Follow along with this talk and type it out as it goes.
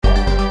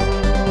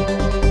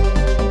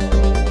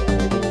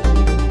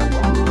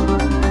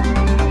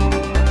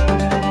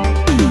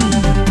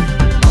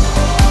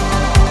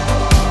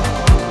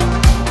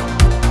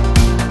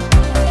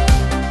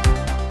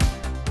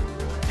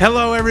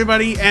Hello,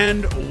 everybody,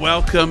 and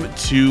welcome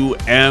to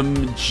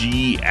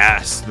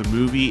MGS, the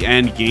movie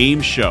and game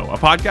show, a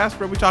podcast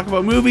where we talk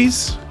about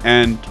movies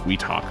and we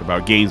talk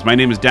about games. My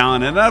name is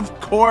Dallin, and of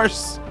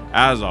course,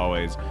 as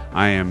always,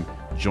 I am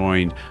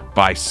joined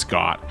by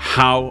Scott.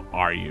 How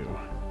are you?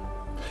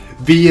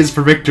 V is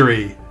for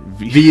victory.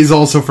 V is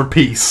also for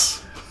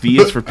peace. V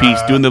is for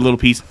peace, doing the little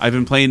piece. I've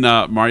been playing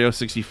Mario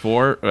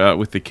 64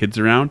 with the kids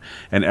around,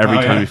 and every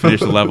time we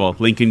finish the level,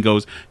 Lincoln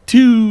goes,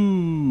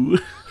 2.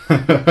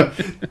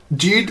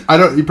 Do you? I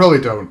don't. You probably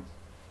don't,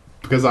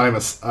 because I'm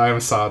a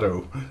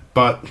sado.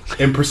 But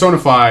in Persona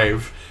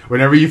 5,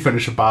 whenever you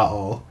finish a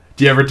battle,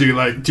 do you ever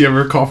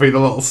copy the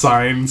little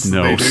signs?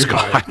 No,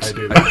 Scott. I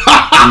do that.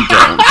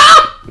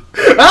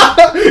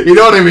 You don't. You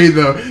know what I mean,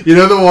 though. You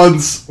know the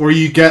ones where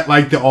you get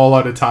like the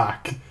all-out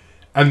attack,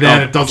 and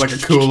then it does like a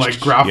cool like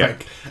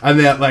graphic, and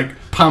then like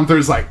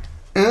Panther's like,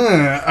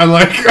 and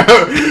like,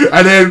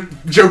 and then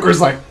Joker's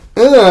like.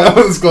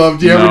 This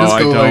glove. Do you ever just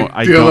go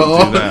do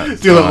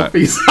a little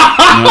peace?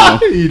 No.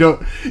 you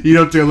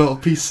don't do a little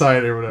peace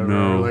sign or whatever.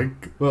 No. Or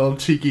like little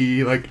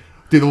cheeky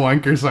do the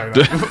wanker sign.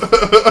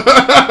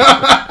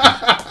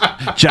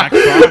 Jack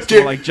Frost,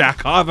 more like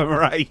Jack off, am I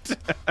right?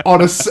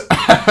 On a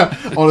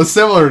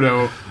similar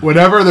note,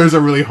 whenever there's a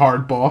really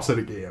hard boss in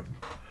a game,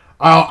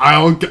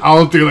 I'll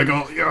do like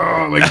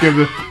give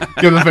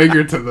the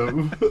finger to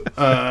them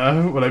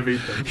when I beat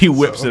them. He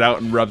whips it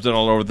out and rubs it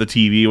all over the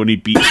TV when he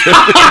beats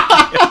it.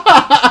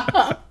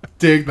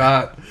 Dig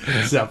that,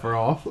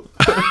 Sephiroth.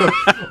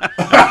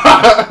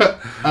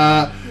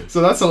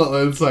 So that's a little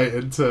insight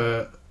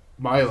into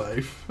my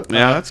life.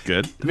 Yeah, that's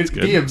good. That's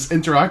good. Medium's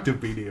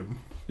interactive medium.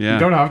 Yeah.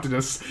 You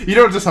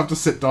don't just have to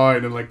sit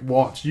down and like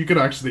watch. You can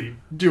actually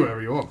do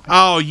whatever you want.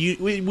 Oh,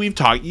 we've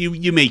talked.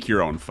 You make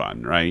your own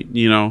fun, right?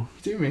 You know.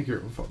 You do make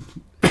your own fun.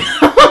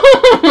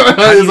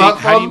 Is that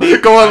fun?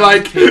 Go on,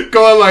 like.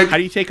 How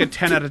do you take a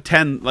 10 out of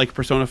 10 like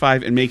Persona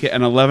 5 and make it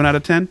an 11 out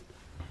of 10?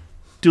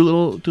 Do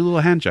little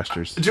hand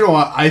gestures. Do you know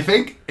what? I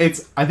think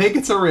it's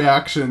a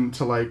reaction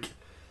to like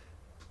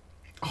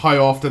how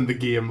often the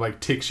game like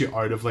takes you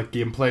out of like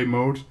gameplay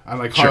mode, and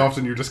like how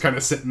often you're just kind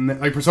of sitting there.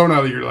 Like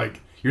Persona,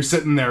 you're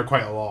sitting there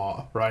quite a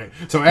lot, right?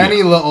 So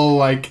any little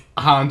like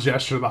hand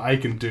gesture that I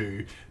can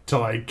do to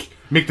like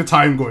make the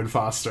time going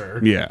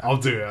faster, I'll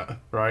do it,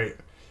 right?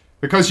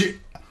 Because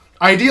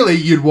ideally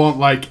you'd want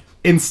like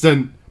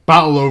instant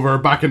battle over,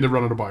 back into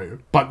running about,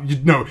 but you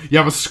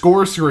have a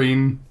score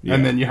screen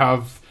and then you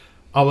have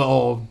a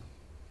little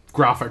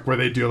graphic where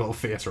they do a little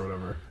face or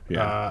whatever.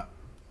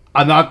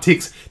 And that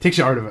takes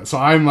you out of it. So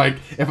I'm like,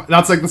 if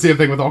that's like the same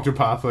thing with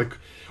Octopath. Like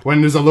when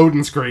there's a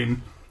loading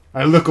screen,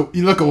 you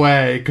look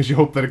away because you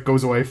hope that it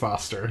goes away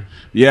faster.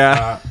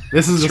 Yeah,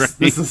 this is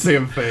the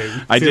same thing.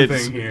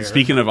 Thing here.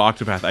 Speaking of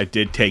Octopath, I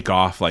did take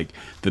off like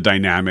the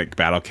dynamic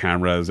battle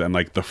cameras and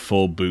like the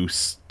full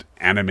boost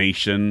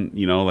animation.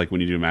 You know, like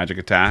when you do a magic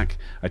attack,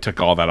 I took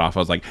all that off.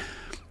 I was like,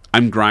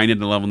 I'm grinding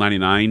to level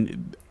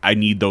 99. I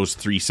need those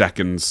 3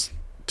 seconds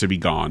to be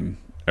gone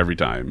every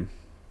time.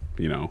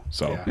 You know,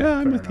 so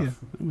I'm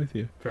with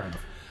you. Fair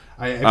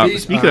enough.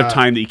 Speaking of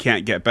time that you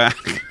can't get back.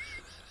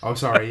 Oh,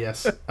 sorry.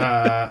 Yes.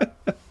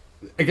 Again,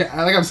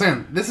 like I'm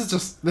saying, this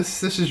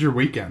is your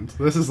weekend.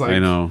 This is like, I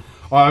know.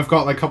 Oh, I've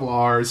got like a couple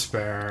hours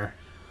spare,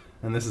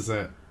 and this is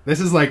it. This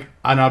is like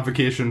an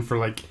advocation for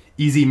like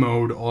easy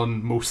mode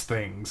on most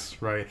things,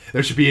 right?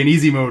 There should be an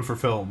easy mode for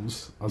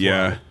films as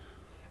well,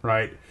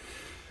 right?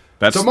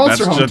 That's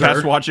Hunter,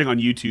 that's watching on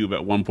YouTube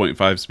at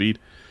 1.5 speed.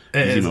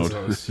 Easy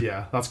mode.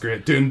 Yeah, that's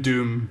great.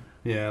 Doom.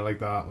 Yeah, like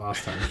that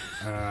last time.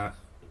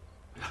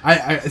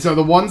 So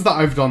the ones that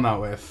I've done that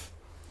with: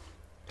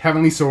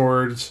 Heavenly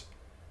Sword,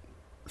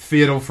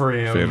 Fatal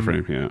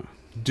Frame, yeah.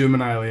 Doom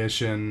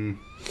Annihilation.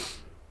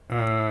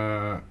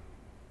 Any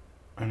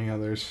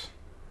others?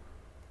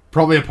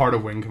 Probably a part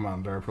of Wing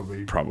Commander.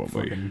 Probably.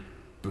 Fucking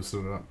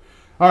boosted it up.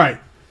 All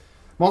right,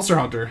 Monster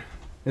Hunter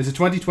is a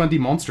 2020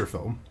 monster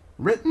film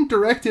written,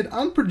 directed,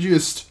 and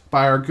produced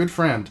by our good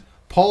friend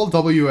Paul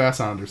W.S.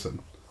 Anderson.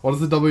 What does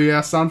the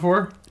W.S. stand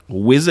for?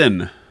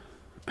 Wizen.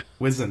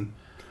 Whiz and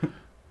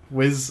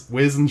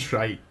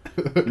shite.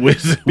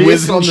 Whiz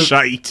and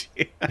shite.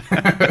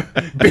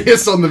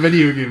 Based on the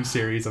video game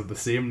series of the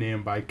same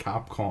name by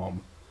Capcom.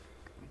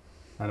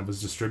 And it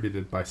was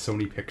distributed by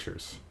Sony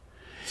Pictures.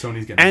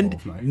 Sony's getting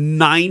involved now. And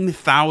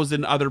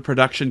 9,000 other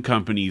production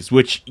companies,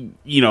 which,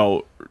 you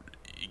know,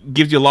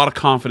 gives you a lot of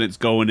confidence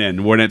going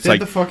in. When it's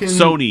like the fucking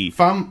Sony.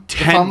 the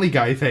Family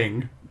Guy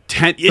thing.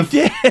 It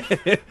did.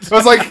 I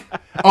was like,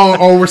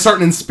 oh, we're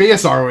starting in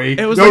space, are we?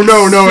 It was no,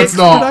 six it's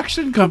not.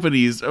 Production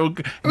companies.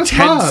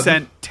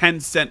 10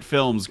 cent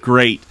films,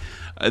 great.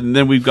 And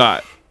then we've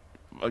got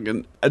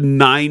fucking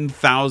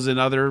 9,000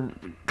 other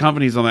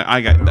companies on that.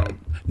 I got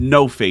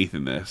no faith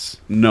in this.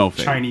 No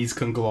faith. Chinese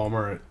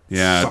conglomerate.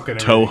 Yeah,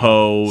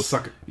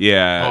 Toho.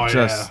 Yeah,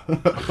 yeah.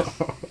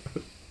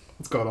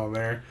 What's going on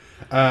there?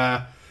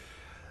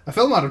 A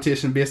film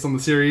adaptation based on the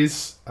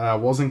series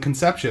was in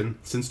conception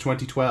since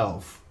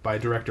 2012 by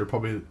director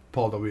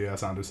Paul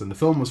W.S. Anderson. The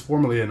film was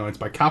formally announced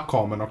by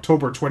Capcom in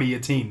October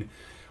 2018,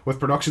 with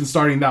production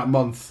starting that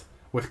month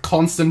with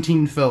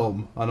Constantine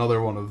Film,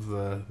 another one of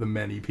the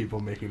many people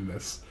making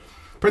this.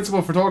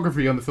 Principal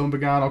photography on the film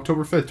began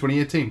October 5th,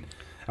 2018,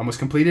 and was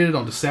completed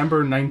on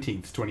December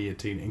 19th,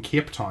 2018, in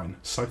Cape Town,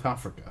 South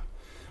Africa.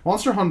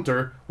 Monster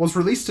Hunter was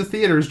released to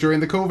theaters during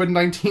the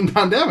COVID-19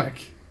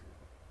 pandemic.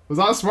 Was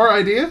that a smart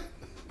idea?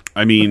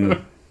 I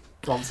mean,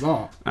 Probably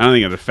not. I don't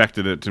think it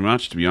affected it too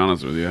much, to be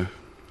honest with you.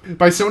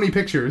 By Sony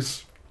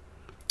Pictures,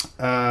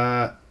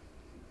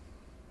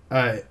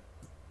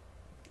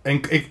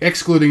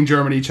 excluding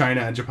Germany,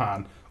 China, and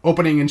Japan.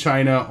 Opening in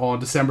China on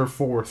December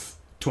 4th,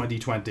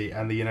 2020,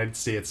 and the United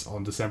States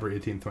on December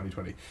 18th,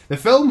 2020. The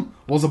film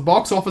was a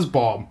box office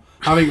bomb,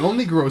 having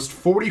only grossed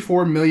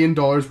 $44 million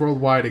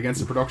worldwide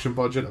against a production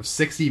budget of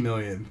 $60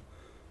 million,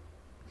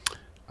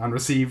 and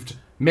received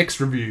mixed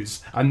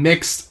reviews. And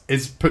mixed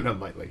is putting it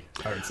lightly,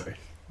 I would say.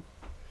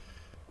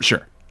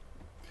 Sure.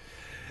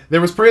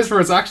 There was praise for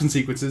its action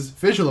sequences,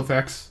 visual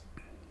effects,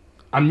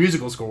 and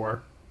musical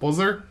score. Was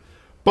there?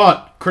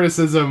 But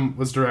criticism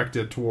was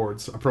directed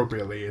towards,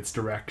 appropriately, its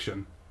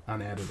direction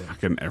and editing.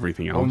 Fucking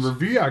everything else. On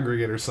review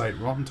aggregator site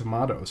Rotten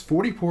Tomatoes,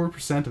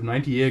 44% of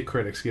 98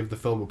 critics give the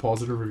film a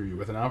positive review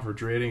with an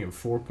average rating of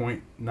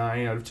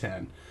 4.9 out of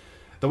 10.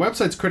 The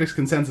website's critics'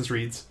 consensus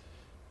reads,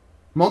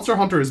 Monster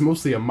Hunter is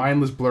mostly a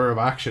mindless blur of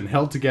action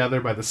held together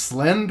by the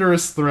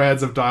slenderest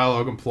threads of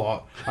dialogue and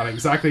plot, and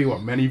exactly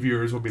what many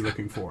viewers will be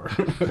looking for.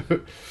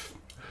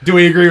 Do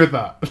we agree with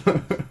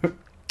that?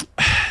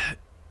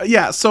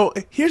 Yeah, so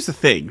here's the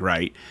thing,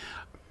 right?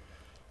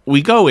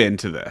 We go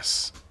into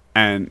this,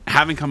 and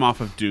having come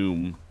off of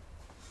Doom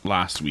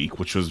last week,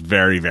 which was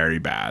very, very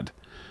bad,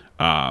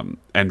 and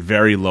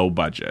very low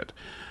budget,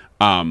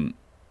 I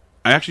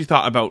actually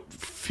thought about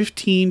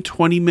 15,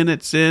 20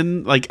 minutes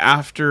in, like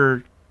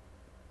after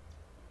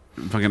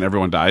fucking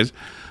everyone dies,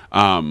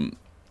 I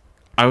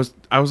was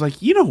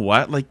like, you know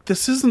what? Like,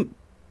 this isn't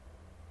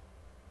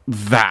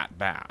that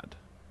bad.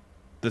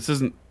 This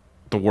isn't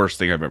the worst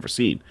thing I've ever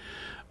seen.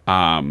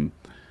 And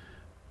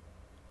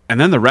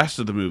then the rest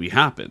of the movie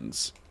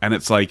happens, and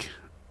it's like,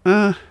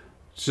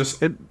 it's just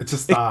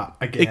that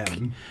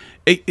again.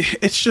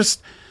 It's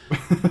just,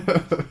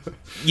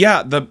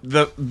 yeah,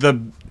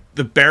 the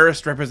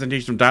barest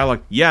representation of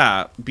dialogue,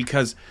 yeah,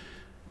 because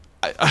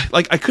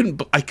I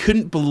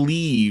couldn't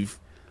believe,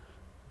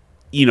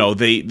 you know,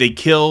 they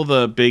kill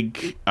the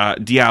big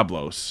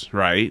Diablos,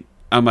 right?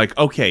 I'm like,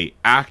 okay,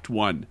 Act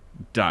 1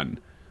 done.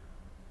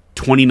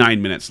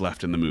 29 minutes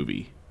left in the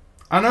movie.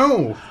 I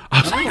know.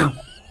 I was like,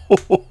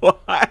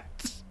 what?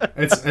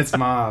 It's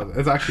mad.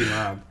 It's actually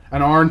mad.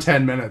 An hour and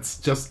 10 minutes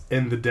just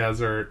in the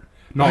desert,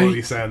 not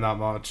really saying that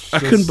much. I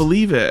couldn't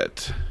believe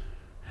it.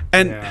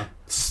 And yeah.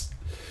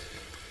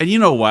 And you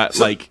know what?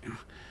 Like,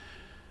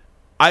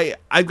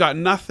 I've got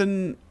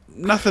nothing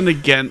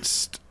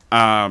against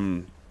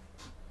Mila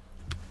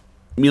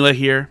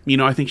here. You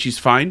know, I think she's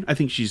fine. I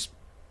think she's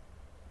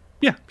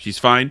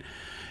fine.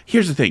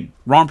 Here's the thing.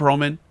 Ron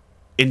Perlman,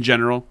 in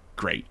general,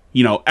 great.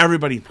 You know,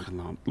 everybody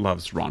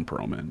loves Ron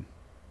Perlman.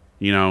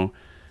 You know,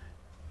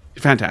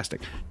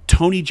 fantastic.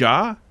 Tony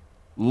Jaa,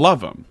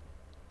 love him.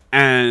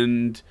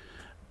 And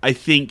I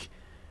think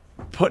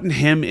putting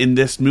him in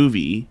this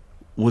movie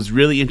was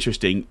really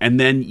interesting. And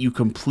then you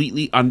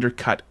completely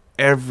undercut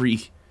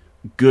every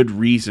good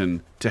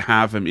reason to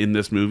have him in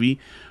this movie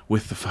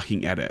with the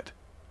fucking edit.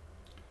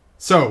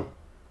 So,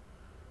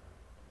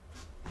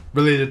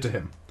 related to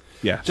him.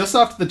 Yeah. Just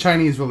after the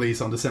Chinese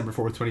release on December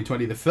 4th,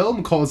 2020, the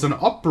film caused an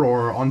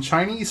uproar on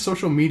Chinese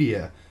social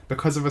media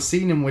because of a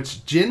scene in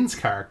which Jin's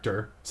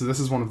character, so this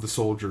is one of the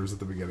soldiers at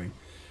the beginning,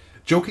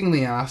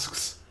 jokingly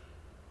asks,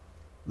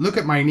 "Look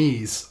at my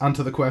knees," and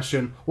to the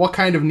question, "What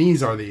kind of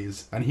knees are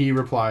these?" And he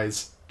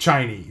replies,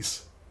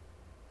 "Chinese."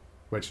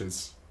 Which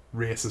is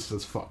racist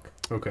as fuck.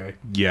 Okay.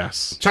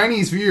 Yes.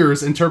 Chinese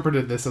viewers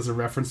interpreted this as a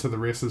reference to the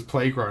racist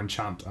playground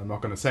chant, I'm not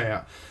going to say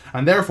it,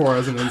 and therefore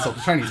as an insult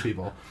to Chinese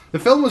people. The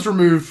film was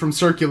removed from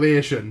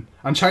circulation,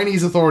 and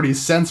Chinese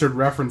authorities censored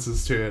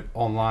references to it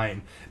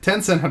online.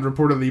 Tencent had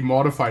reportedly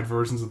modified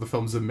versions of the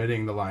films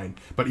omitting the line,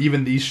 but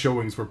even these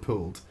showings were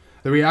pulled.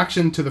 The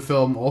reaction to the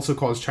film also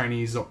caused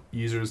Chinese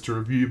users to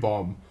review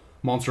bomb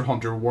Monster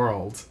Hunter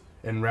World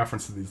in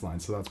reference to these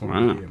lines, so that's one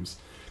of the games.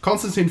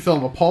 Constantine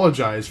Film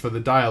apologized for the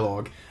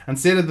dialogue and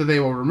stated that they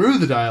will remove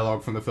the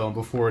dialogue from the film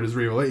before it is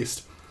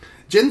re-released.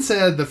 Jin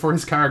said that for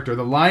his character,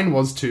 the line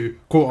was to,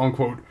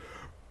 quote-unquote,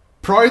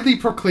 proudly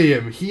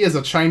proclaim he is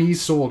a Chinese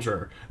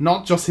soldier,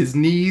 not just his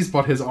knees,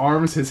 but his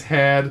arms, his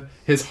head,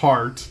 his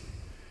heart.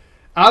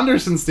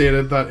 Anderson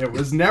stated that it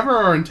was never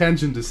our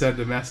intention to send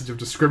a message of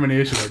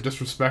discrimination or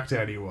disrespect to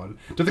anyone.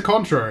 To the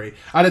contrary,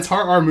 at its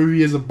heart, our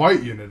movie is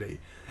about unity,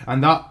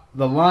 and that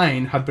the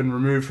line had been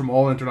removed from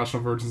all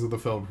international versions of the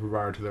film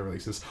prior to their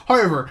releases.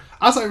 However,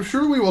 as I'm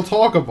sure we will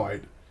talk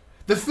about,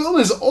 the film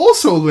is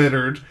also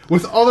littered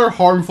with other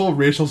harmful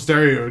racial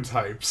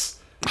stereotypes.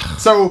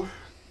 So,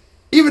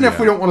 even if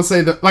we don't want to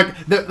say that,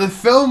 like, the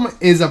film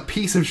is a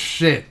piece of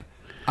shit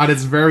at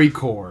its very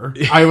core,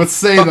 I would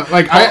say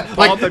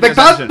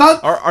that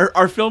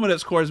our film at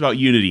its core is about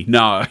unity.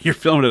 No, your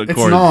film at its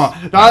core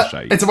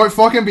it's about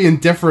fucking being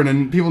different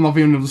and people not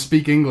being able to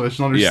speak English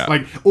and understand.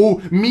 Like,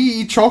 oh,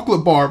 me eat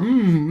chocolate bar,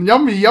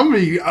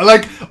 yummy.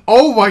 Like,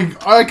 oh my,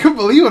 I couldn't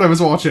believe what I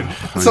was watching.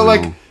 So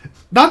like,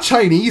 that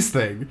Chinese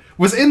thing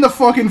was in the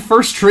fucking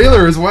first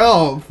trailer as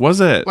well.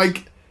 Was it?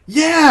 Like,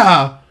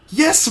 yeah,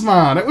 yes,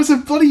 man, it was a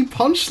bloody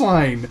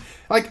punchline.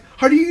 Like,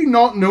 how do you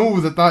not know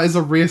that is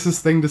a racist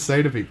thing to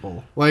say to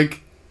people?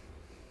 Like,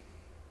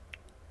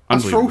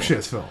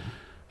 atrocious film.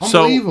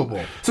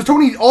 Unbelievable. So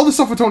all the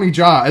stuff with Tony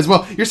Jaa as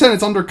well, you're saying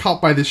it's undercut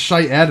by this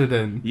shite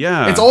editing.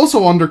 Yeah. It's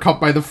also undercut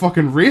by the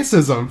fucking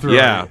racism through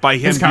by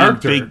him his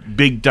character.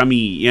 Big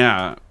dummy,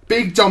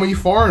 Big dummy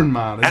foreign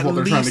man is what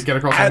they're trying to get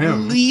across on him. At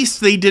least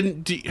they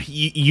didn't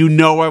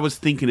I was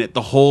thinking it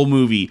the whole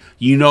movie.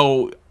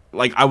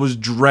 Like, I was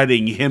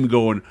dreading him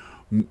going,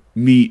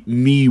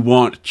 me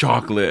want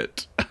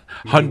chocolate.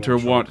 Hunter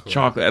want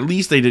chocolate. At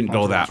least they didn't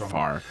go that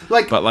far.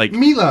 But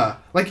Mila,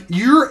 like,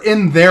 you're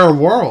in their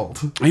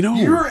world. I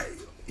know.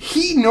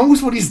 He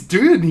knows what he's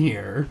doing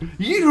here.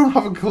 You don't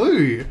have a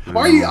clue.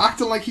 Why are you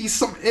acting like he's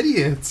some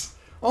idiot?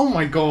 Oh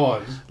my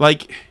god.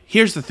 Like,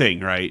 here's the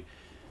thing, right?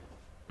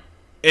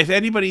 If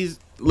anybody's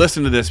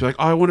listening to this, be like,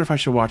 oh, I wonder if I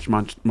should watch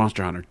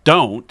Monster Hunter.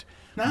 Don't.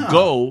 No.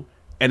 Go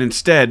and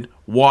instead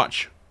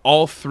watch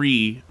all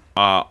 3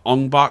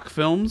 Ong Bak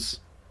films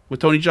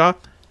with Tony Jaa.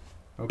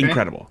 Okay.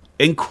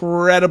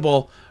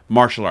 Incredible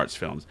martial arts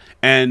films.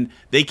 And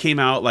they came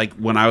out like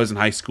when I was in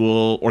high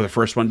school, or the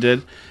first one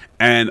did.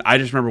 And I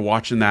just remember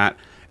watching that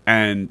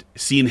and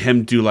seeing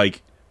him do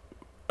like,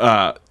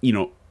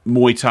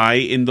 Muay Thai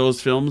in those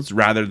films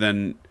rather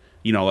than,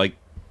 like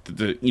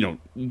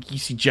you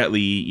see Jet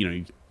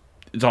Li,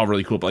 it's all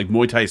really cool. But like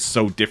Muay Thai is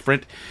so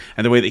different.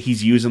 And the way that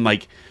he's using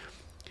like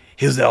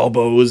his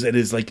elbows and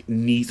his like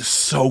knees,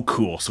 so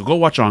cool. So go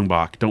watch Ong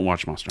Bak. Don't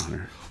watch Monster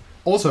Hunter.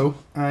 Also,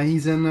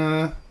 he's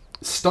in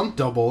stunt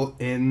double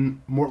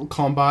in Mortal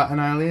Kombat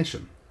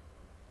Annihilation.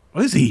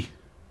 What is he?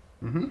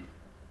 Mm-hmm.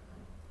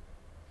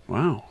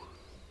 Wow.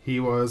 He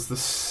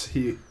was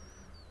he's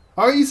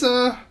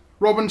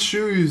Robin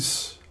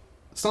Shu's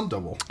stunt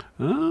double.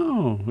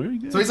 Oh, very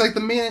good. So he's like the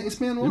main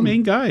one. The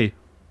main guy.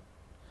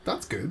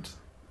 That's good.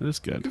 That is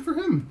good. Good for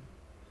him.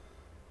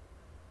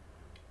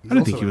 I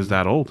didn't think he was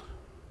that old.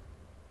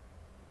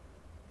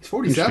 He's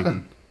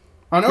 47.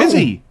 I know. Is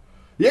he?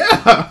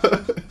 Yeah.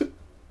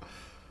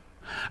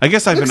 I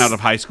guess I've been out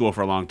of high school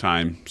for a long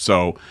time,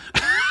 so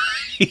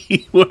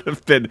he would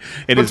have been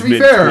in his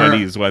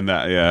mid-20s when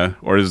that,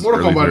 or his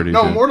early 30s.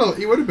 No,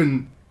 he would have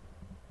been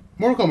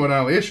Mortal Kombat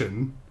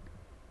Annihilation,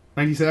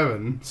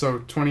 97, so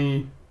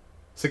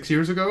 26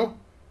 years ago?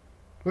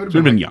 Would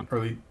have been young.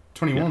 Early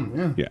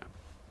 21, yeah.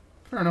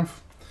 Fair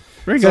enough.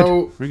 Very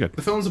good. Very good.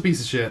 The film's a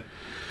piece of shit.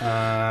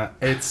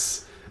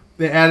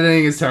 The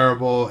editing is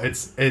terrible.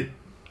 As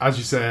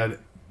you said,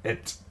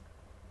 it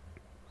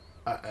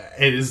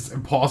is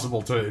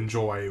impossible to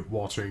enjoy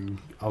watching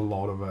a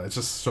lot of it. It's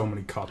just so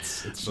many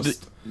cuts. It's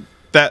just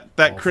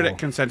that critic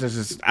consensus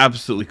is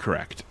absolutely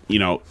correct.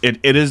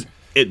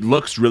 It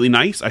looks really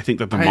nice. I think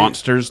that the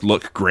monsters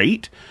look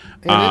great.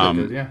 They look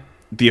good, yeah.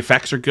 The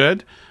effects are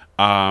good.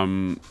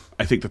 I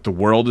think that the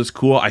world is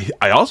cool.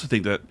 I also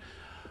think that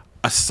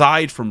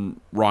aside from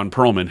Ron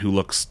Perlman, who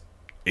looks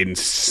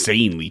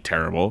insanely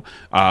terrible,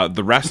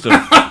 the rest of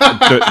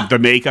the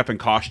makeup and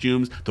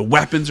costumes, the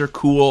weapons are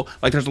cool.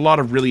 Like, there's a lot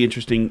of really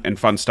interesting and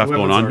fun stuff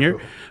going on here.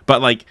 Cool.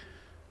 But like,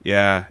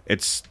 I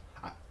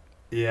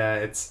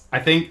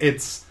think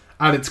it's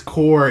at its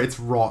core, it's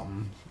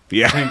rotten.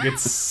 Yeah, I think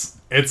it's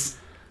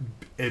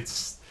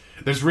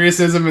there's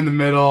racism in the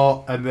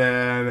middle, and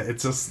then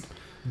it's just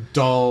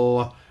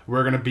dull.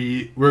 We're gonna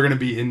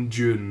be in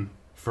June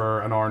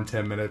for an hour and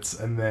 10 minutes,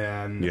 and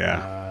then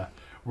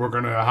we're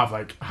gonna have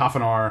like half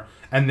an hour,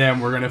 and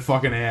then we're gonna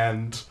fucking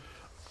end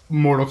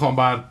Mortal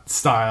Kombat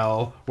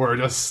style, where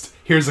just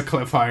here's a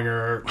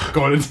cliffhanger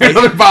going into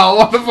another battle.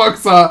 What the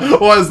fuck's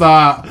that? What is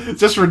that? It's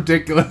just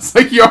ridiculous.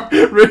 Like,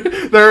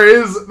 there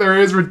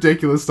is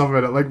ridiculous stuff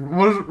in it. Like,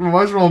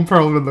 why does Ron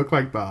Perlman look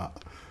like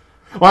that?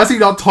 Why has he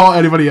not taught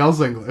anybody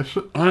else English?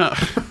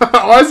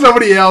 Why does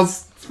nobody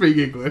else speak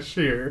English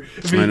here?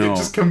 If he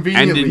just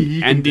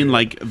conveniently ending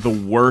like the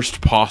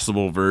worst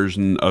possible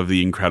version of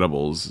The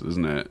Incredibles,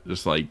 isn't it?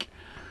 Just like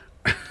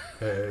it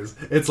is.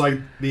 It's like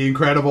The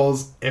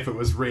Incredibles if it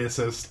was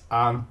racist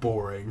and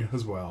boring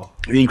as well.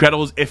 The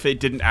Incredibles if it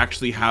didn't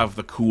actually have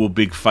the cool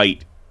big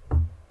fight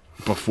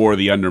before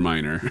the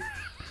Underminer.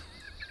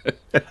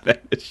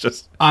 It's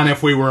just, and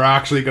if we were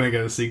actually going to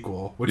get a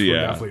sequel, which we're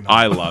definitely not.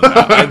 I love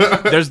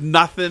that. There's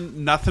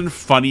nothing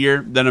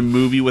funnier than a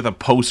movie with a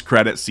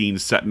post-credit scene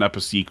setting up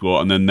a sequel,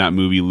 and then that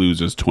movie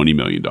loses $20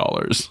 million.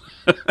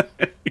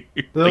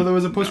 There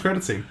was a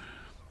post-credit scene.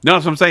 No,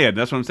 that's what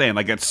I'm saying.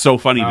 Like, it's so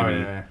funny to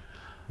me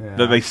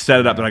that they set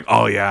it up. They're like,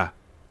 oh yeah,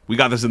 we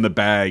got this in the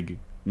bag.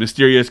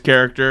 Mysterious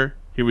character.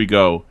 Here we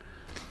go.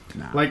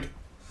 Nah. Like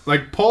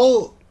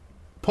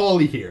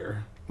Paulie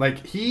here.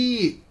 Like,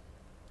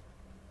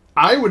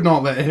 I would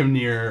not let him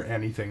near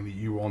anything that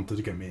you wanted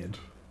to get made.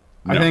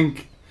 No.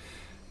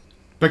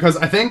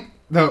 I think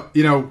that,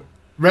 you know,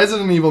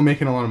 Resident Evil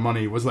making a lot of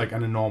money was like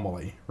an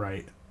anomaly,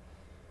 right?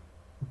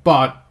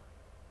 But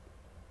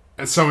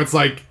so it's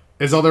like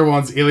his other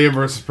ones, Alien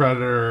vs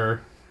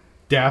Predator,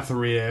 Death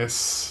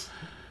Race,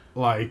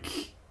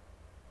 like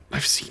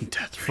I've seen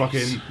Death Race.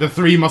 fucking The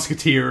Three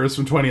Musketeers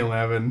from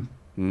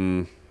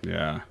 2011.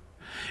 Yeah.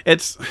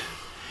 It's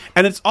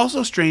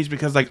also strange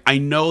because like I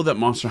know that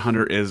Monster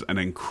Hunter is an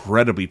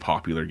incredibly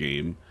popular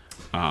game.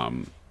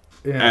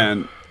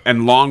 Yeah.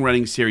 And long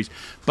running series,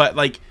 but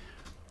like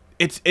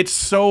it's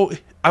so.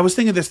 I was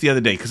thinking this the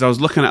other day because I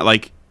was looking at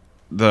like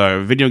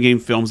the video game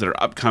films that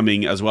are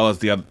upcoming as well as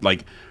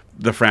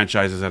the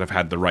franchises that have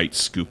had the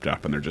rights scooped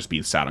up and they're just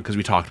being sat on, because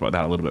we talked about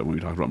that a little bit when we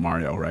talked about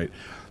Mario, right?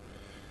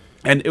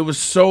 And it was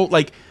so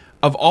like,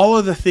 of all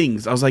of the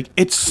things, I was like,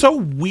 it's so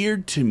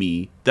weird to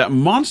me that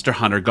Monster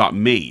Hunter got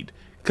made,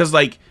 because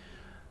like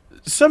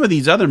some of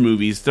these other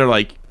movies, they're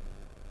like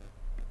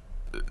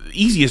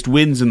easiest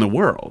wins in the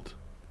world.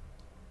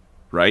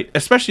 Right,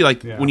 especially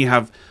like when you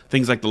have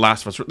things like The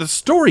Last of Us, the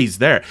story's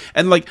there,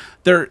 and like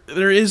there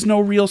is no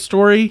real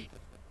story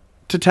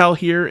to tell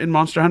here in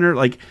Monster Hunter.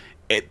 Like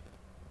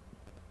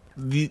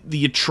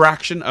the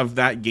attraction of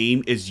that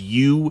game is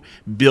you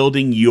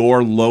building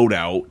your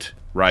loadout,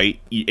 right?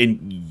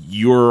 And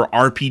your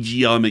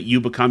RPG element,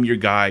 you become your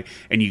guy,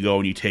 and you go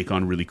and you take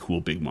on really cool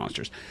big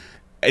monsters.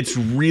 It's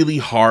really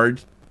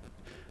hard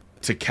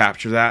to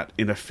capture that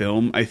in a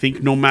film. I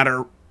think no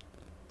matter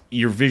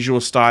your visual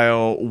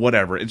style,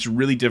 whatever, it's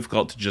really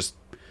difficult to just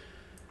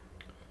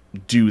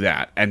do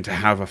that and to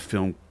have a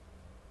film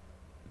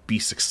be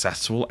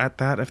successful at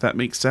that, if that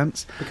makes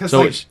sense. Because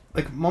so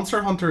like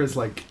Monster Hunter is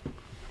like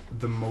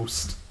the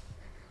most,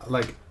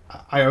 like,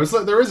 I always,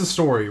 there is a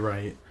story,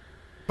 right?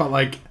 But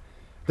like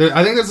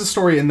I think there's a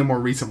story in the more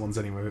recent ones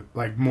anyway,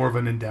 like more of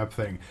an in-depth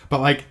thing. But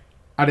like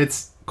at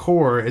its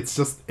core, it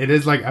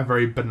is like a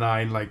very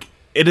benign, like,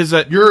 it is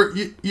a you're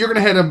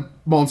gonna hit a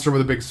monster with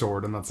a big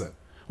sword and that's it.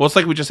 Well, it's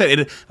like we just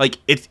said.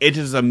 It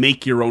is a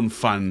make your own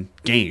fun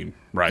game,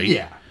 right?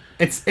 Yeah,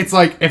 it's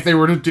like if they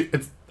were to do,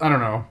 I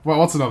don't know. Well,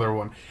 what's another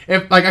one?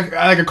 If like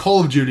a Call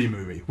of Duty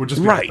movie would just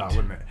be like that,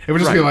 wouldn't it? It would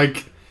just be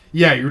like,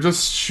 yeah, you're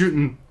just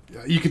shooting.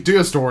 You could do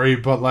a story,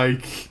 but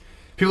like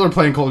people are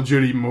playing Call of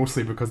Duty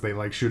mostly because they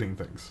like shooting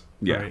things.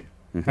 Yeah, right?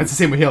 Mm-hmm. It's the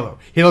same with Halo.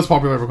 Halo's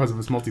popular because of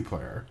its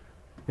multiplayer.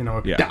 You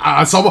know, yeah.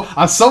 As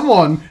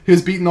someone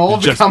who's beaten all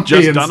of the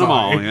campaigns, just done them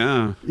all.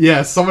 Yeah,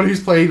 yeah. Someone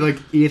who's played like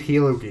 8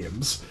 Halo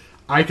games,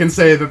 I can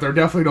say that they're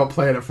definitely not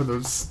playing it for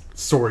those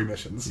story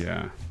missions.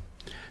 Yeah.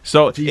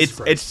 So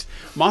it's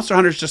Monster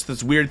Hunter is just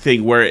this weird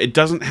thing where it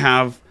doesn't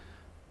have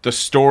the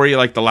story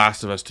like The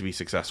Last of Us to be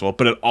successful,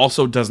 but it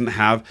also doesn't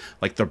have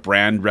like the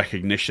brand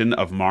recognition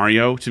of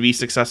Mario to be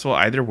successful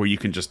either, where you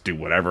can just do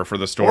whatever for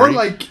the story. Or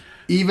like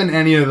even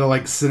any of the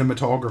like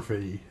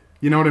cinematography.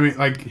 You know what I mean?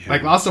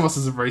 Like Last of Us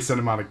is a very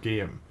cinematic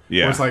game.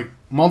 Yeah. Whereas like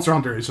Monster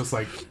Hunter is just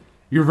like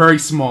you're very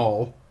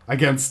small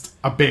against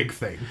a big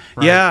thing.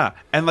 Right? Yeah,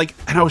 and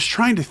I was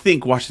trying to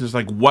think watching this,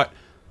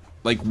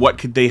 what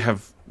could they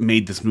have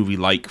made this movie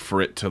like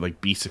for it to like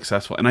be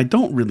successful, and I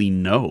don't really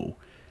know.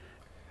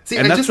 See,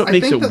 and that's what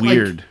makes it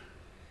weird.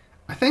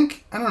 I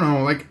think I don't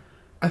know. Like,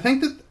 I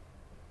think that,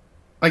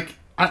 like,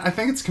 I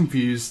think it's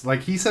confused.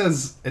 Like he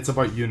says, it's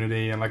about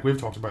unity, and like we've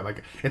talked about,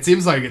 like it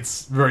seems like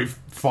it's very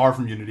far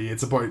from unity.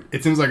 It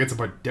seems like it's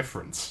about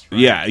difference.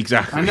 Right? Yeah,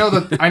 exactly. I know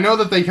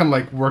that they can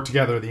like work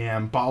together at the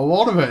end, but a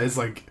lot of it is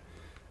like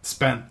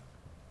spent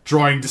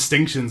drawing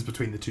distinctions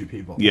between the two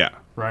people. Yeah.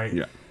 Right?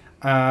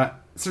 Yeah.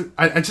 So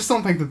I just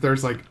don't think that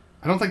there's like,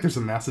 I don't think there's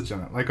a message in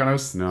it. Like when I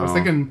was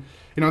thinking,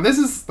 you know, this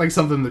is like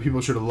something that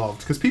people should have loved,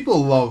 because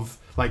people love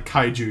like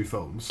kaiju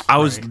films. I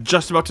was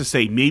just about to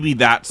say maybe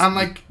that's and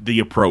like the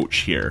approach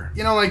here.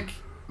 You know, like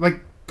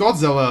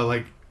Godzilla,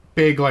 like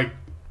big like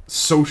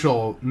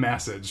social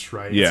message,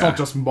 right? Yeah. It's not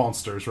just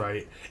monsters,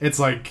 right? It's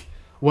like,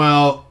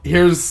 well,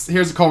 here's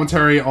a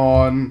commentary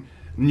on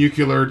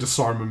nuclear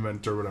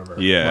disarmament or whatever.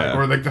 Yeah. Like,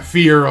 or like the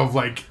fear of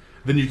like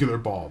the nuclear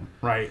bomb,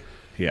 right?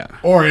 Yeah.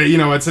 Or, you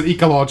know, it's an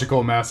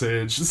ecological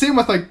message. Same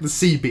with like the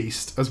sea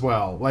beast as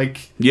well.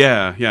 Like,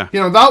 yeah. You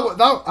know,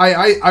 that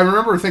I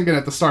remember thinking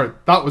at the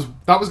start that was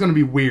going to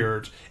be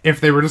weird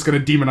if they were just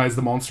going to demonize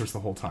the monsters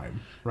the whole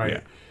time, right?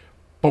 Yeah.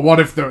 But what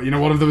if there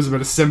was a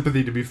bit of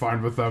sympathy to be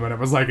found with them, and it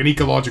was like an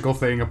ecological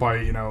thing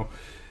about, you know,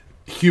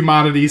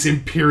 humanity's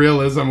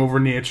imperialism over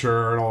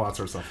nature and all that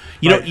sort of stuff.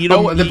 You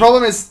know, the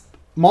problem is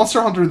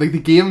Monster Hunter, like the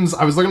games,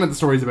 I was looking at the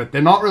stories a bit,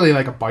 they're not really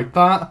like about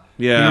that.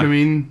 Yeah. You know what I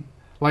mean?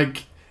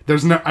 Like,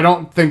 I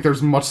don't think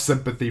there's much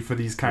sympathy for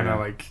these kind of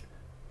like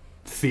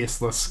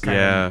faceless kind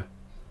of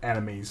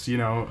enemies, you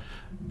know.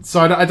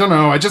 So I don't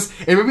know.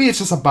 Maybe it's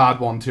just a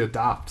bad one to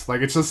adapt. Like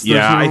it's just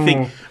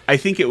I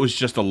think it was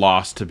just a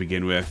loss to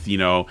begin with. You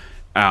know,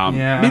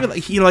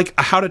 maybe like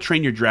How to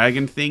Train Your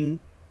Dragon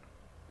thing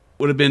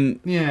would have been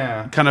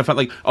kind of fun.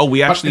 Like, oh,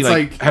 we actually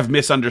like have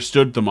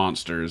misunderstood the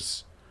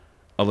monsters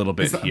a little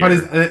bit here. But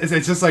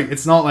it's just like,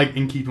 it's not like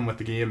in keeping with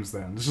the games.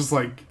 Then it's just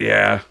like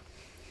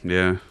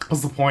Yeah.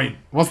 What's the point?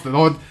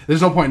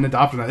 There's no point in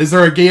adapting that. Is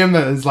there a game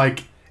that is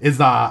like is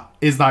that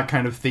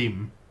kind of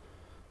theme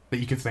that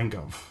you could think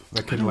of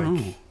that could I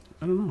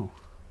don't know.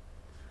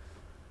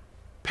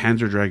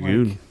 Panzer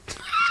Dragoon.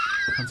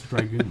 Panzer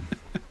Dragoon.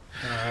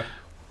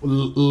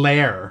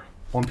 Lair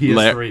on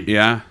PS3.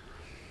 Yeah.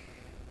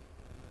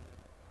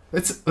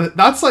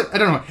 That's like, I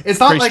don't know. It's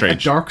not Very like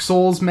strange. a Dark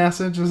Souls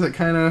message. Is it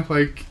kind of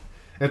like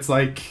it's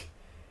like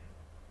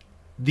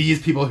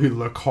these people who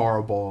look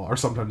horrible are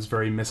sometimes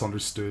very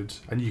misunderstood,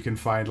 and you can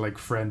find like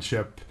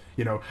friendship.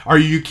 You know,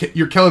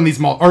 you're killing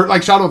these or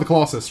like Shadow of the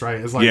Colossus, right?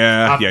 Is like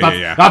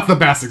yeah. That's the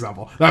best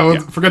example.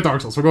 Forget Dark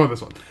Souls. We'll go with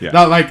this one.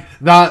 Yeah.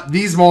 That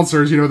these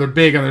monsters, you know, they're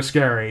big and they're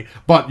scary,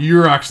 but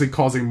you're actually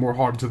causing more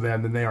harm to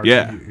them than they are to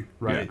you,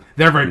 right? Yeah.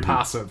 They're very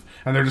passive,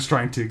 and they're just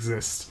trying to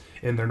exist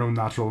in their own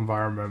natural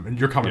environment, and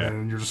you're coming in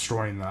and you're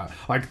destroying that.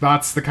 Like,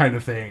 that's the kind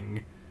of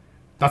thing.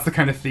 That's the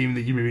kind of theme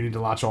that you maybe need to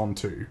latch on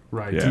to,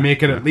 right? To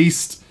make it at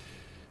least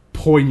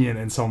poignant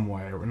in some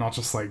way, or not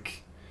just like.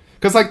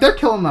 Because, like, they're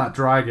killing that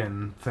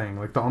dragon thing,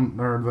 like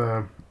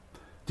the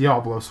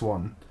Diablos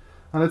one.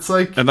 And it's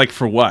like... And, like,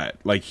 for what?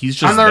 Like, he's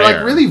just And they're, there.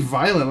 like, really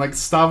violent, like,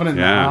 stabbing it in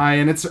the eye.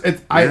 And it's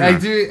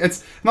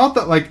not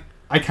that, like,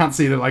 I can't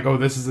say that, like, oh,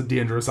 this is a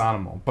dangerous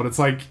animal. But it's,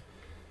 like,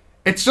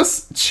 it's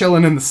just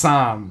chilling in the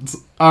sand.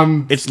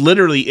 It's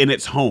literally in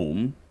its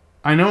home.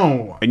 I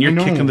know. And you're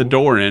kicking the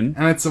door in.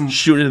 And it's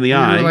shooting in the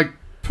eye. You're, like,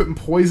 putting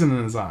poison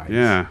in his eyes.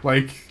 Yeah.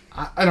 Like,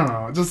 I don't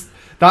know. Just,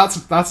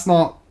 that's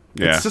not...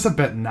 Yeah. It's just a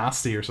bit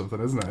nasty or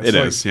something, isn't it? It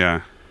is,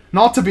 yeah.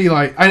 Not to be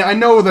like... I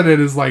know that it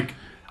is, like,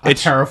 a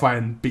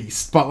terrifying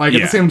beast, but, like,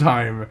 at the same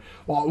time,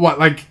 what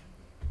like,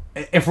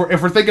 if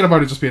we're thinking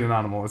about it just being an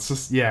animal, it's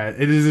just, it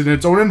is in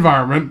its own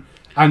environment,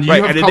 and you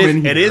have come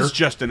in here... It is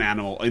just an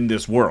animal in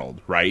this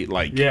world, right?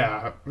 Like...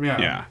 Yeah.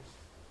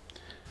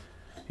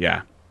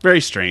 Yeah.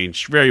 Very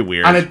strange, very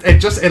weird. And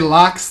it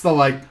lacks the,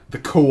 like, the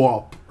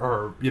co-op,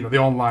 or, you know, the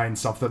online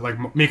stuff that,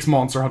 like, makes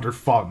Monster Hunter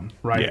fun,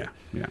 right?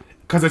 Yeah.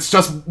 Because it's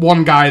just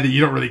one guy that you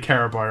don't really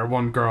care about, or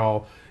one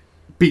girl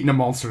beating a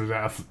monster to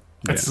death.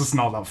 It's just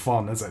not that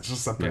fun, is it? It's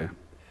just a bit...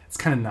 It's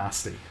kind of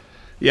nasty.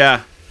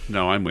 Yeah.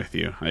 No, I'm with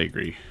you. I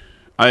agree.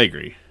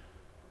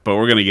 But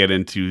we're going to get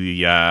into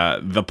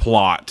the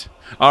plot.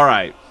 All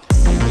right.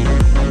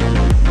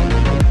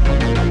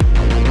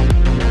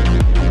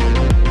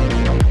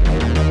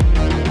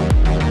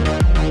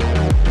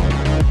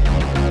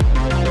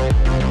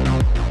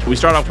 We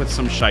start off with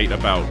some shite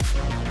about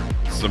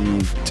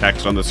some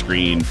text on the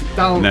screen.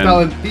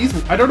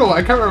 These, I don't know,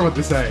 I can't remember what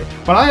they say,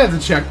 but I had to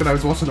check that I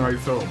was watching the right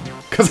film,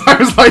 because I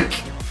was like,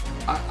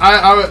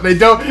 I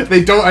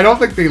don't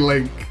think they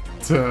link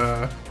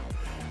to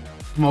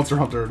Monster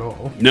Hunter at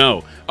all.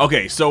 No.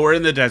 Okay, so we're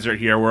in the desert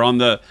here. We're on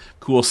the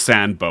cool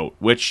sand boat,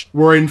 which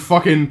we're in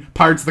fucking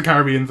Pirates of the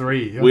Caribbean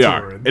 3. We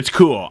are. It's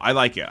cool. I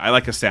like it. I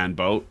like a sand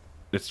boat.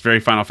 It's very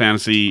Final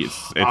Fantasy.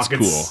 It's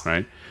cool,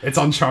 right? It's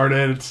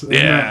Uncharted.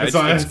 Yeah,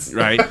 it's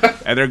right.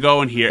 And they're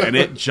going here, and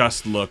it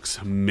just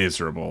looks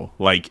miserable.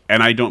 Like,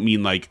 and I don't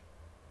mean like,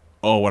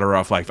 oh, what a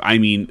rough life. I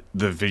mean,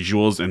 the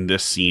visuals in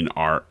this scene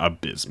are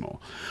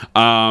abysmal.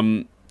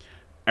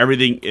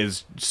 Everything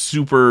is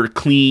super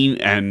clean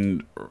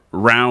and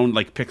round,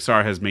 like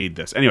Pixar has made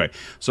this. Anyway,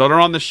 so they're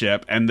on the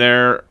ship, and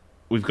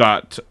we've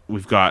got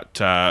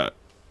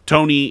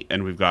Tony,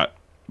 and we've got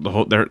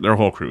their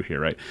whole crew here,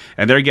 right?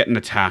 And they're getting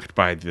attacked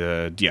by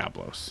the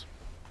Diablos.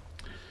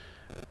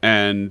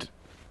 And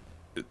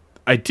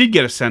I did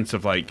get a sense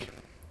of, like,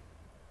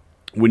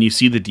 when you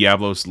see the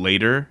Diablos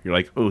later, you're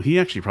like, oh, he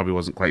actually probably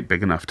wasn't quite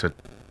big enough to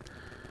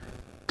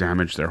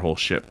damage their whole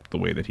ship the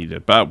way that he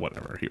did. But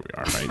whatever, here we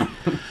are, right?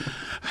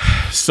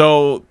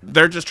 So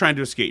they're just trying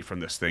to escape from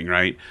this thing,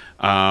 right?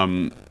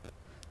 And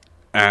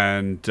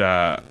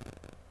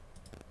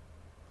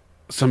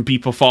some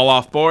people fall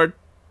off board,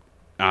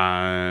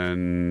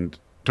 and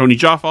Tony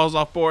Jaa falls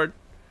off board.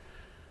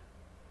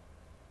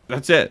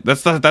 That's it.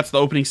 That's the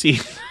opening scene.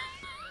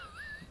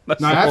 Now,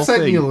 I've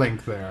sent you a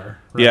link there.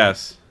 Right?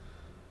 Yes.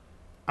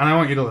 And I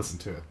want you to listen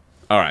to it.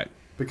 All right.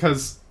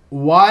 Because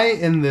why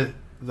in the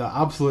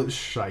absolute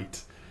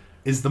shite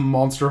is the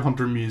Monster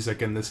Hunter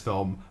music in this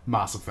film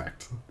Mass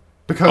Effect?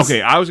 Because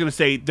I was going to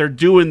say, they're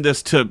doing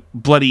this to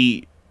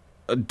bloody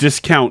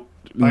discount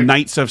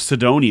Knights of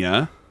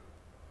Sidonia.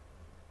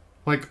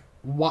 Like,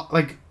 what?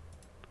 Like,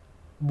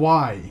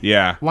 why?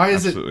 Yeah. Why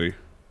is absolutely. it...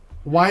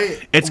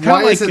 Why? It's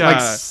kind of like, is it like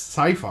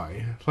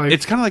sci-fi? Like,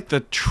 it's kind of like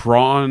the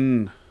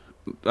Tron.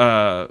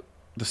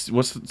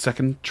 What's the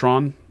second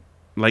Tron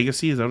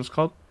Legacy? Is that what it's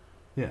called?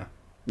 Yeah.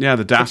 Yeah,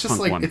 the Daft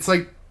Punk one. It's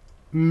like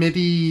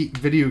MIDI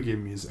video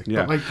game music.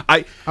 Yeah. But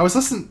like I was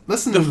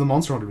listening to the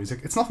Monster Hunter music.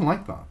 It's nothing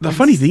like that. The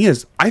funny thing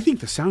is, I think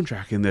the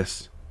soundtrack in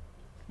this,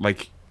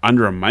 like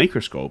under a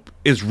microscope,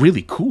 is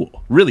really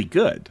cool, really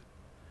good.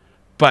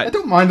 But I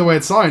don't mind the way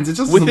it sounds. It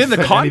just within the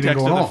fit context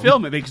of the on.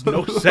 film, it makes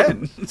no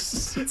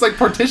sense. It's like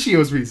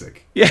Partitio's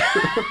music. Yeah,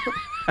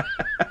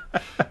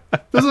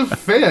 doesn't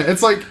fit.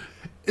 It's like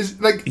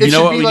it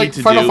should be like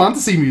Final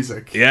Fantasy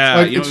music. Yeah,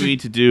 like, what we need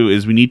to do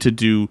is we need to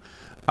do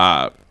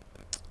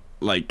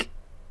like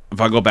if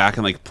I go back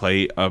and like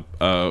play a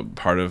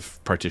part of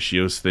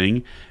Partitio's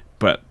thing,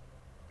 but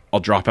I'll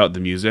drop out the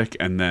music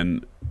and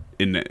then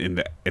in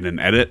an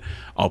edit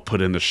I'll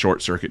put in the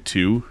Short Circuit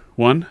 2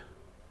 one.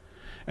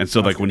 And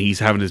so like when he's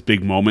having his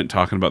big moment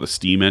talking about the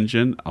steam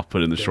engine, I'll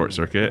put in the Short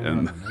Circuit,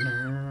 and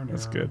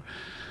that's good.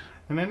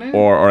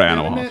 Or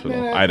Animal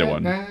Hospital, either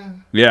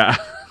one. Yeah,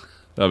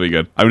 that'll be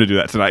good. I'm gonna do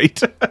that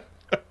tonight.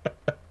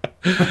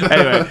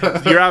 Anyway,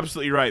 you're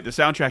absolutely right. The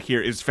soundtrack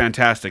here is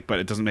fantastic, but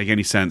it doesn't make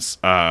any sense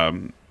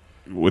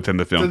within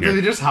the film. Did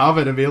they just have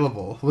it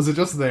available? Was it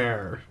just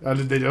there? Or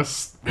did they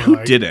just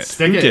Who did it?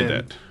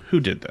 Who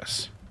did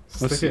this?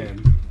 Stick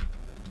it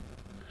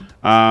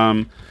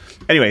in.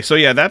 Anyway, so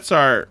yeah, that's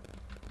our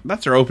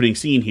opening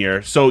scene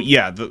here. So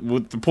yeah,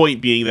 with the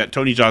point being that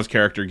Tony Jaa's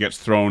character gets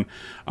thrown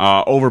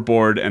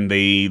overboard, and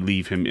they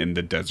leave him in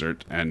the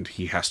desert, and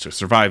he has to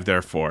survive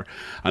there for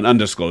an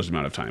undisclosed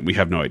amount of time. We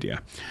have no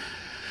idea.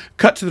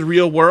 Cut to the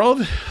real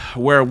world,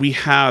 where we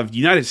have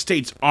United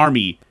States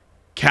Army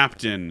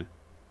Captain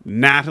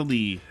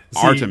Natalie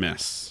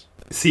Artemis.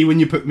 See, when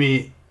you put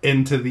me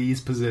into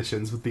these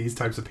positions with these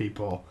types of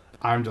people,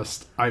 I'm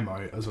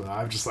out as well.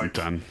 I'm just like,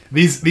 done.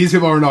 These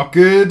people are not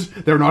good.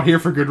 They're not here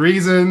for good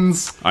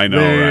reasons. I know,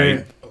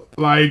 right?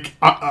 Like,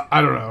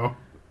 I don't know.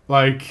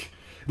 Like,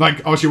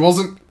 she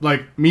wasn't,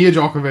 like, Mia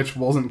Djokovic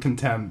wasn't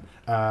content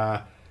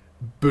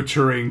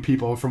butchering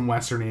people from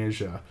Western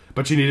Asia,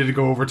 but she needed to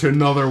go over to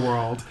another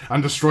world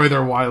and destroy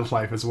their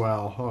wildlife as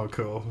well. Oh,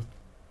 cool.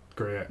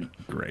 Great.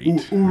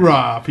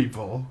 Hoorah,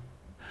 people.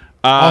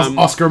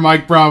 Oscar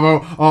Mike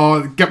Bravo.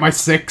 Oh, get my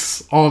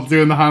 6. Oh,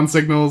 doing the hand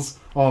signals.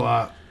 All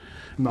that.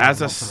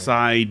 As a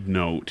side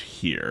note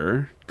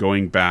here,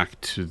 going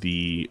back to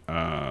the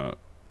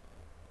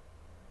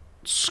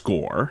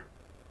score,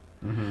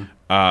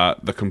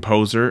 the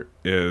composer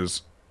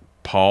is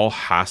Paul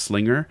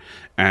Haslinger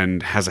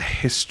and has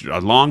a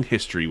long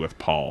history with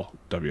Paul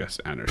W.S.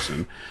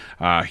 Anderson.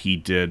 He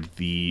did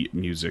the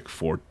music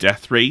for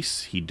Death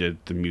Race. He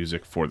did the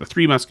music for The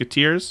Three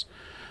Musketeers.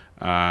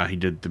 He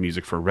did the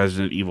music for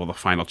Resident Evil: The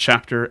Final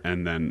Chapter,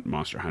 and then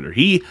Monster Hunter.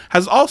 He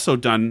has also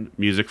done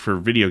music for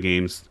video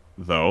games,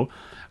 though.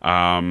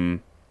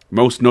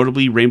 Most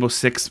notably Rainbow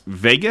Six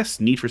Vegas,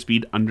 Need for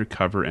Speed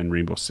Undercover, and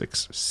Rainbow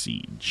Six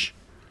Siege.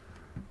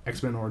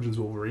 X-Men Origins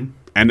Wolverine.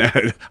 And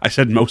I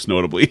said most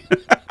notably.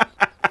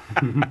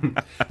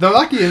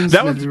 That game's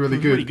really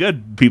good. Pretty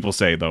good, people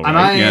say, though. And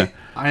right?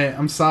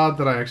 I'm sad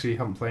that I actually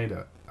haven't played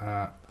it.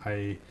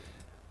 I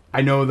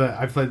know that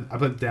I played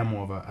a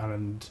demo of it,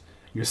 and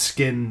your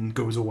skin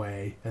goes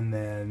away and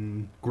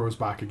then grows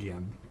back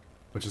again,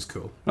 which is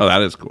cool. Oh,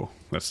 that is cool.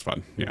 That's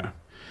fun. Yeah.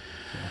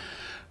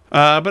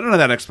 But none of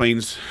that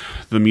explains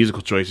the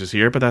musical choices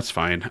here, but that's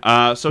fine.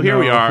 So here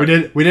we are.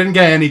 We didn't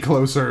get any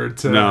closer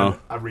to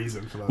a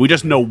reason for that. We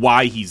just know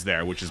why he's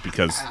there, which is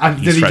because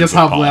did he just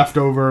have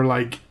leftover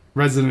like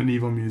Resident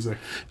Evil music?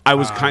 I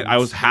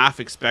was half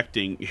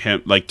expecting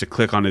him like to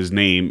click on his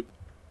name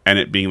and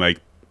it being like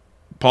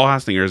Paul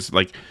Haslinger is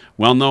like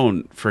well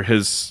known for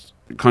his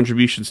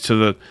contributions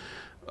to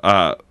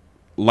the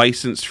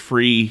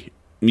license-free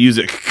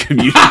music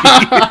community.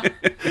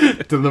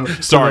 to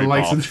the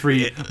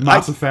license-free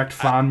Mass Effect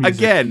fan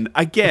music.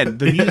 Again,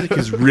 the music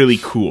is really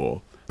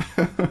cool.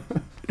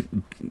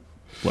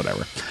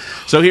 Whatever.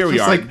 So here we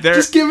are. Like,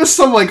 just give us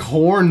some like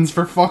horns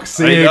for fuck's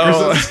sake,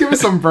 or just give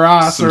us some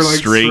brass some or like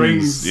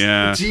strings.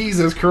 Yeah.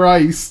 Jesus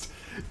Christ.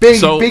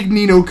 Big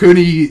Ni no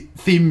Kuni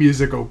theme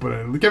music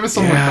opening. Give us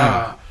something like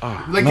that.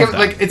 Oh,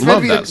 it's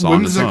meant to be like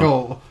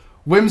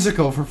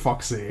whimsical for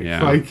fuck's sake.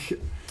 Yeah. Like,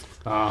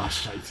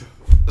 shite.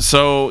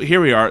 So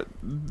here we are.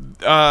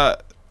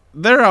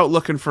 They're out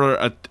looking for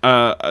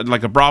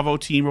a Bravo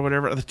team or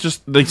whatever.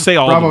 They say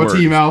all Bravo the words.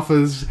 Team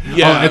Alphas.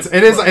 Yeah,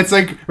 it's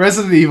like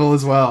Resident Evil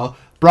as well.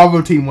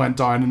 Bravo Team went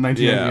down in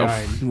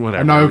 1989. Whatever.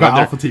 And now we've got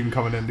Alpha Team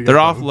coming in. They're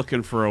off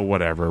looking for a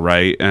whatever,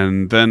 right?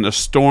 And then a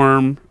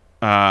storm,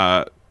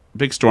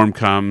 big storm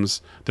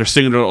comes. They're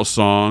singing a little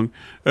song.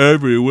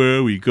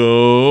 Everywhere we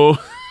go.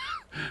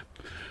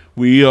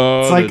 We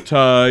are the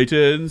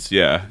Titans.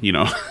 Yeah, you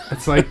know.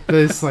 It's like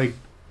this,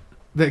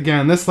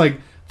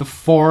 the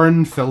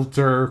foreign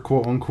filter,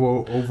 quote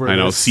unquote, over. I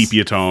know,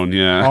 sepia tone.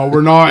 Yeah. Oh,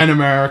 we're not in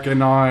America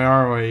now,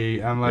 are we?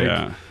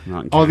 And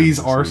all these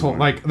arseholes.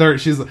 Like,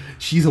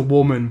 she's a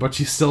woman, but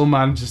she still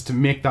manages to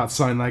make that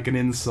sound like an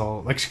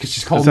insult. Like, because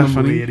she's calling them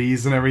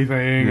ladies and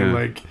everything. Yeah. And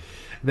like,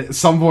 at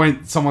some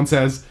point, someone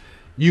says,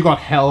 "You got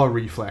hella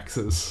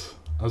reflexes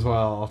as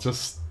well."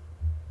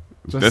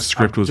 This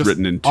script was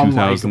written in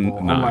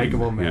 2009.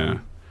 Unlikable, man. Yeah.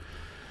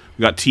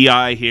 We got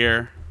T.I.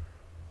 here.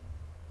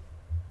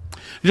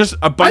 Just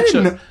a bunch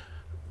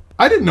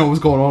I didn't know what was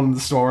going on in the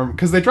storm,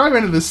 because they drive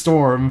into the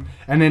storm,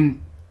 and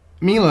then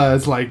Mila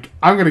is like,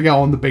 I'm going to get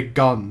on the big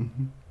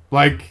gun.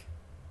 Like,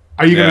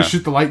 are you going to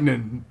shoot the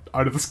lightning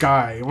out of the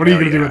sky? What are you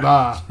going to do with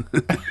that?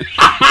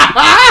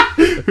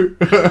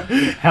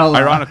 Hell,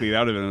 ironically, that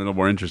would have been a little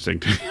more interesting.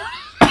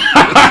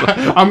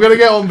 I'm going to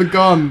get on the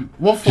gun.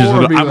 What for,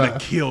 Mila? I'm going to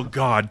kill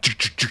God.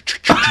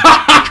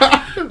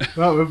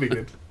 That would be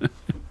good.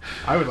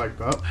 I would like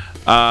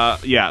that.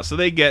 Yeah, so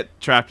they get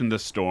trapped in the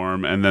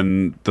storm, and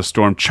then the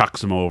storm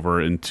chucks them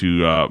over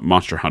into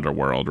Monster Hunter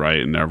World, right?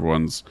 And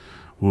everyone's,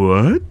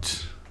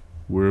 what?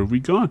 Where have we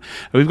gone?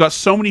 And we've got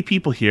so many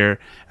people here,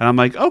 and I'm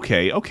like,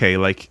 okay,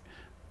 like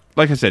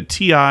I said,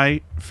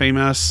 T.I.,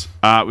 famous.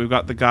 We've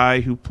got the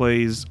guy who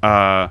plays,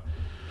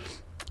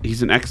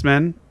 he's an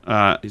X-Men,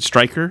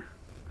 Stryker,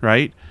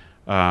 right?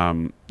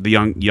 The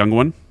young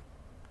one.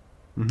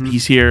 Mm-hmm.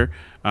 He's here.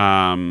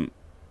 A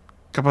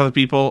couple other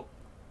people.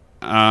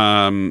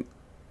 And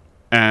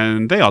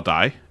they all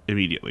die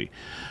immediately.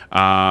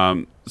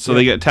 So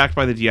they get attacked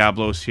by the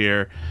Diablos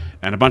here,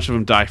 and a bunch of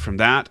them die from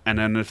that. And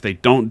then if they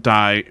don't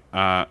die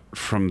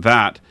from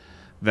that,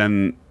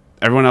 then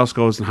everyone else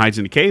goes and hides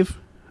in a cave.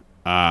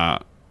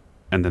 And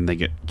then they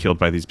get killed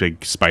by these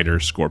big spider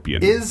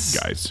scorpion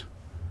guys.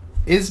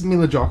 Is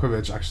Mila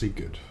Djokovic actually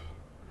good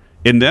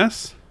in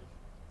this?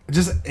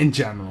 Just in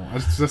general,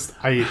 it's just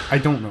I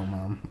don't know,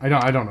 man.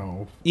 I don't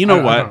know. You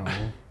know what? I don't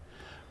know.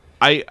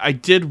 I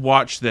did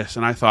watch this,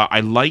 and I thought I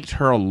liked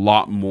her a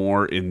lot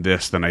more in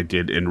this than I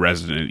did in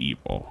Resident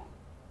Evil.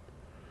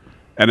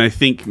 And I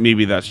think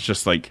maybe that's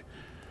just like,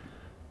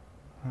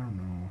 I don't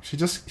know. She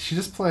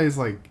just plays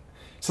like,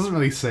 she doesn't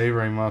really say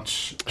very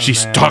much.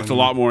 She's talked a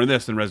lot more in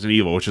this than Resident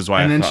Evil, which is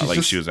why I thought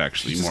like she was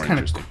actually more kind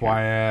interesting. Of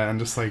quiet and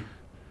just like,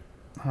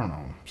 I don't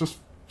know, just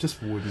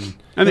wooden.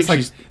 I think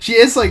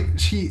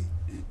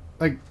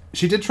like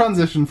she did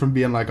transition from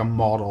being like a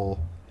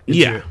model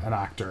into an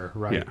actor,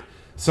 right? Yeah.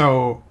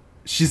 So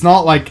she's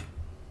not like,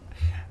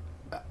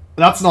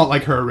 that's not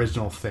like her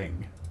original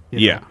thing.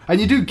 You know? And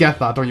you do get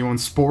that, don't you? When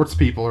sports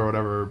people or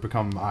whatever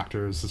become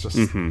actors, it's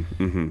just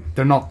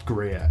they're not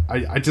great. I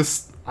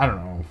don't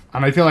know,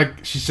 and I feel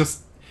like she's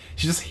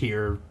just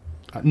here,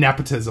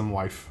 nepotism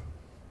wife.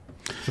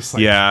 Just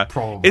like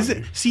probably. Is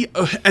it? See,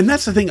 and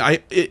that's the thing.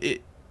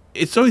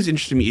 It's always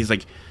interesting to me. Is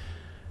like,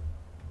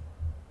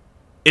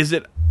 is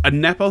it a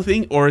nepo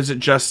thing, or is it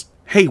just,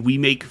 hey, we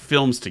make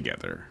films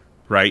together,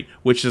 right?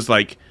 Which is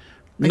like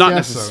not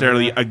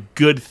necessarily a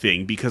good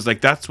thing, because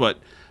like that's what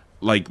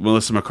like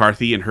Melissa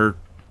McCarthy and her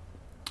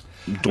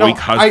doink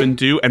husband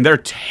do, and they're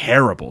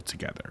terrible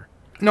together.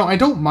 No, I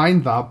don't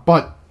mind that,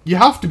 but you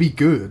have to be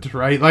good,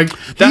 right? Like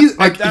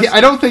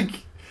I don't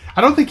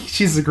think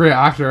she's a great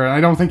actor, and I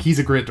don't think he's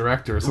a great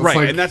director. So right, it's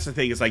like, and that's the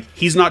thing. Is like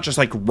he's not just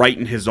like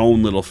writing his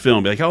own little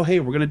film, be like, oh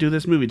hey, we're gonna do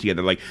this movie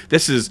together. Like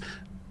this is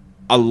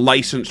a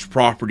licensed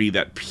property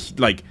that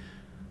like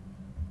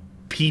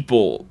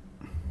people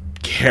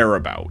care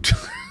about,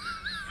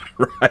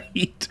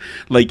 right?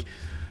 Like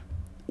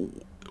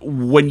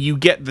when you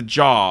get the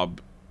job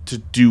to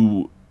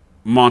do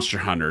Monster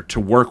Hunter, to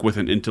work with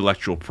an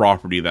intellectual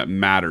property that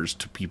matters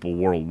to people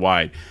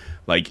worldwide,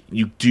 like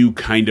you do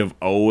kind of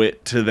owe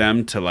it to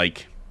them to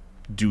like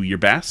do your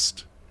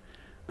best.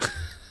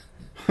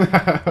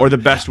 Or the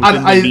best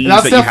within the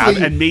means that you have,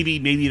 and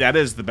maybe that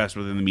is the best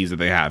within the means that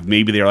they have.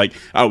 Maybe they're like,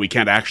 oh, we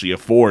can't actually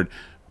afford,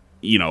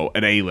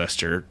 an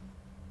A-lister.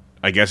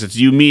 I guess it's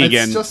you, me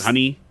again,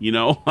 honey.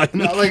 Like,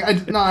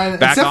 it's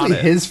definitely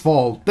his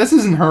fault. This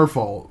isn't her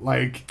fault.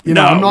 Like,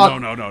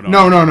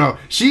 no.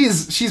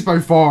 She's by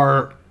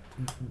far,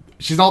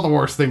 she's not the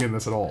worst thing in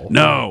this at all.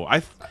 No,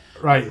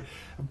 right,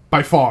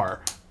 by far.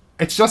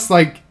 It's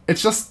like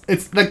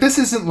this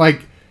isn't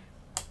like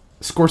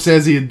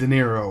Scorsese and De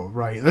Niro,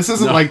 right? This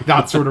isn't like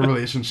that sort of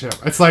relationship.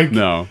 It's like,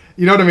 no,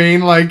 you know what I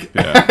mean? Like,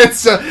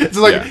 it's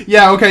like,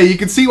 okay, you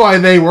can see why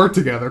they work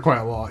together quite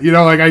a lot.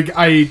 Like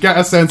I get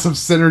a sense of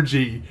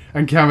synergy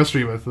and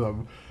chemistry with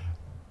them.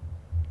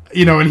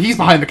 And he's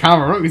behind the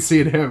camera, we're not even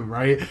seeing him,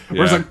 right?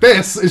 Whereas like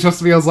this, it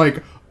just feels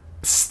like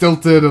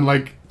stilted and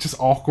like just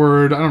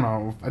awkward. I don't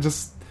know. I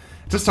just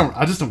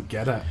don't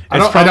get it.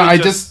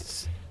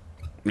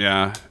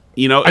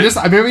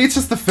 Maybe it's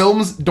just the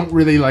films don't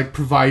really like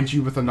provide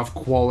you with enough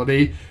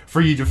quality for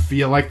you to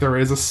feel like there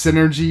is a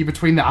synergy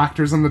between the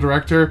actors and the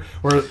director,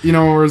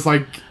 whereas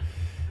like,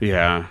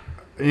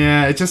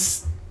 it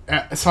just,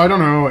 so I don't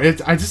know.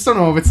 I just don't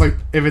know if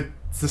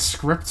it's the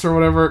scripts or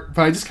whatever,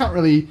 but I just can't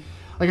really,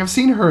 like, I've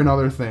seen her in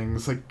other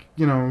things, like,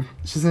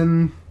 she's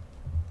in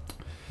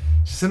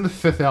The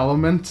Fifth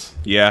Element.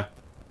 Yeah.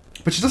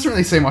 But she doesn't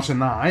really say much in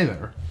that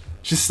either.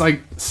 She's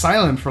like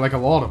silent for like a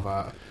lot of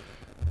that.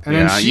 And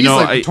then she's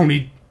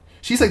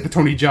she's like the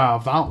Tony Jaa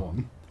of that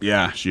one.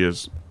 Yeah, she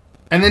is.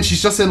 And then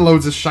she's just in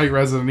loads of shite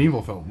Resident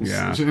Evil films.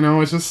 Yeah.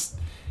 It's just,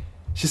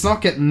 she's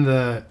not getting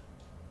the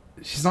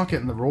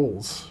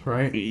roles,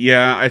 right?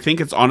 Yeah, I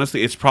think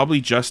it's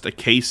probably just a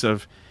case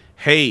of,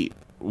 hey,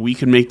 we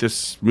can make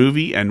this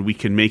movie and we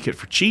can make it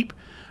for cheap.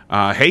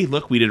 Hey,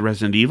 look, we did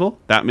Resident Evil.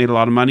 That made a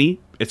lot of money.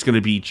 It's going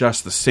to be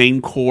just the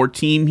same core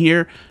team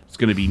here. It's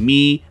going to be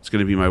me. It's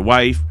going to be my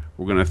wife.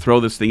 We're going to throw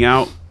this thing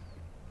out.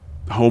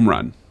 Home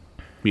run.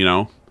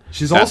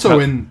 She's also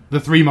in The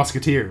Three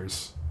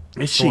Musketeers.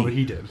 Is she? The one that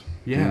he did.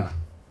 Yeah.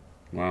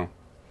 Wow.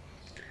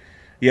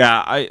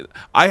 Yeah,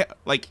 I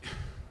like,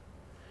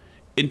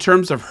 in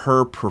terms of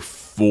her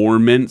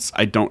performance,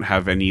 I don't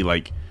have any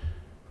like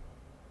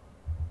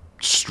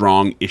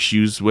strong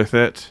issues with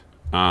it.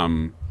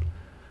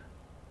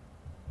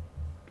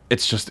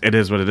 it's just, it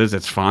is what it is.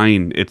 It's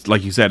fine. It's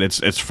like you said,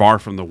 it's far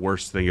from the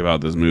worst thing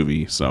about this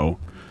movie. So,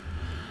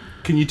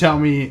 can you tell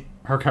me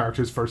her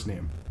character's first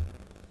name?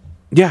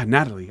 Yeah,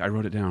 Natalie. I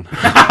wrote it down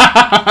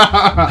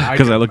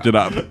because I looked it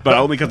up, but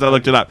only because I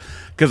looked it up.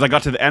 Because I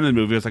got to the end of the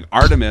movie, I was like,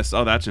 Artemis.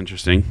 Oh, that's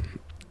interesting.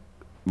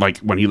 Like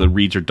when he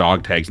reads her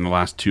dog tags in the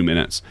last 2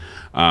 minutes.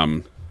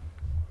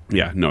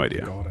 Yeah, no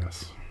idea.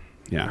 Goddess.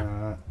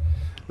 Yeah.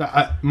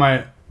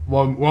 My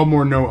one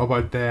more note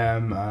about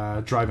them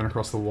driving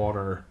across the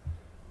water,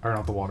 or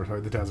not the water,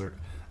 sorry, the desert.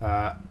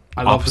 I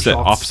love the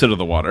shots. Opposite of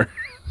the water.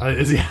 I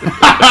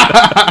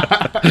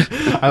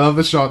love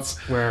the shots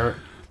where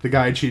the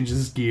guy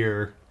changes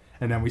gear,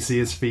 and then we see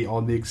his feet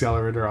on the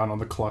accelerator and on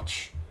the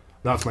clutch.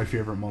 That's my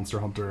favorite Monster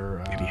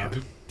Hunter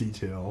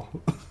detail.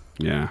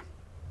 Yeah.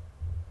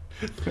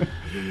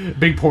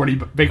 Big horny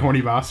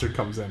bastard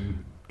comes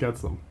in,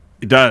 gets them.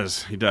 He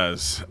does.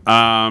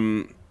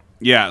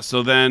 Yeah,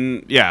 so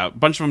then, a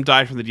bunch of them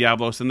die from the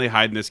Diablos, then they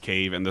hide in this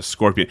cave, and the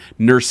scorpion...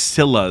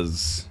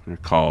 Nersyllas, they're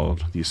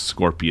called. These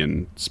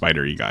scorpion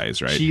spidery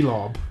guys, right?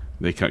 Shelob.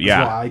 They come,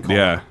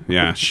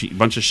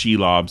 bunch of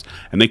Shelobs,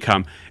 and they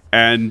come,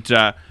 and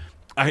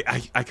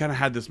I kind of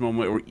had this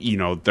moment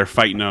where, they're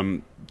fighting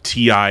them,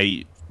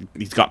 T.I.,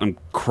 he's got them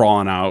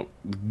crawling out,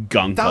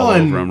 gunk all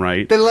over him,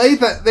 right? They laid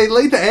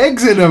the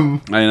eggs in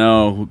him. I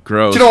know,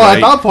 gross. Do you know what?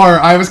 At that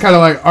part, I was kind of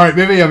like, all right,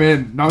 maybe I'm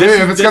in. Now, maybe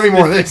if it's gonna be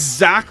more of this.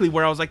 Exactly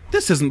where I was like,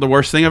 this isn't the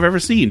worst thing I've ever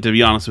seen, to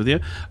be honest with you.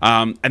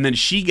 And then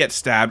she gets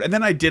stabbed, and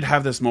then I did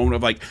have this moment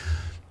of like,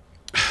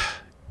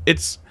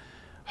 it's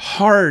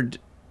hard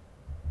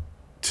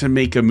to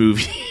make a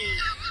movie.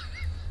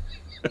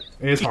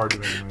 It is hard to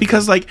make a movie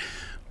because, like,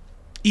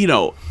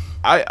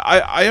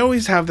 I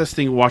always have this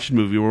thing watching a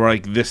movie where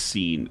like this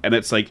scene, and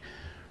it's like,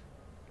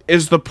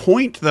 is the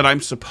point that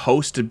I'm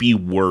supposed to be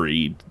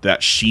worried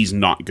that she's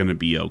not going to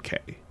be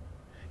okay?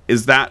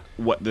 Is that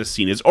what this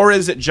scene is, or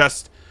is it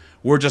just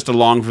we're just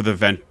along for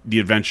the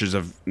adventures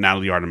of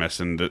Natalie Artemis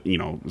and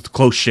the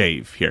close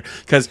shave here?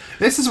 Because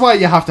this is why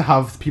you have to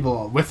have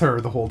people with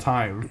her the whole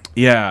time.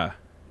 Yeah.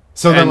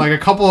 So that like a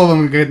couple of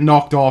them get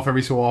knocked off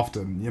every so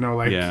often,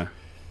 like. Yeah.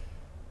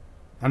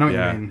 I know what you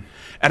mean.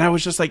 And I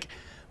was just like,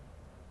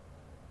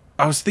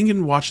 I was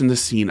thinking watching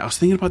this scene. I was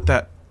thinking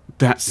about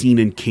that scene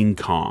in King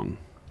Kong.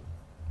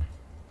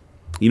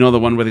 The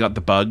one where they got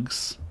the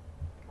bugs.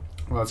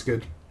 Well, that's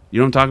good. You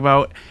know what I'm talking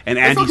about? And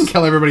Andy fucking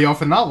kill everybody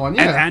off in that one.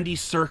 Yeah. And Andy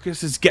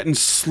Serkis is getting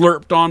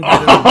slurped on by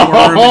the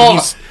worm.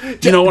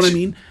 And you know what I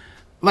mean?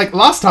 Like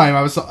last time,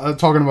 I was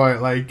talking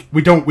about like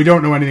we don't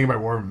know anything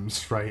about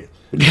worms, right?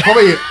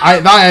 Probably,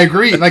 I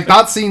agree. Like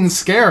that scene's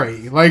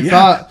scary. Like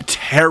that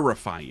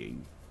terrifying.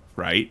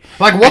 Right?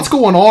 Like, what's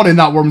going on in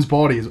that worm's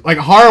body? Like,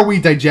 how are we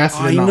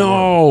digesting that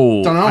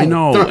worm? Don't know. I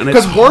know. And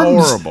it's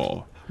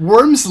horrible.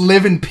 Worms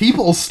live in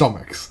people's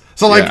stomachs.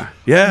 So, like,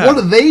 yeah. What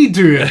are they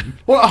doing?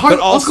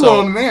 What's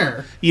going on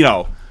there?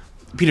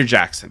 Peter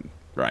Jackson,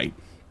 right?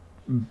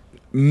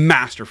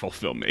 Masterful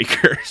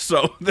filmmaker.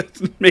 So,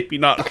 that's maybe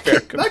not a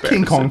fair comparison. That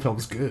King Kong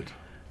film's good.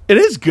 It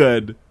is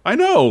good. I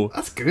know.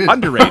 That's good.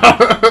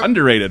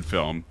 Underrated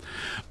film.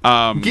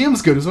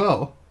 Game's good as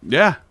well.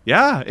 Yeah,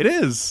 it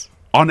is.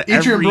 On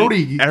Adrian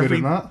Brody good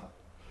in that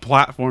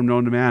platform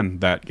known to man,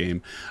 that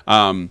game.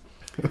 But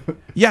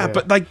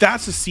like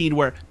that's a scene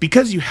where,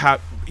 because you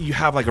have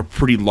like a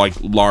pretty like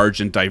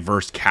large and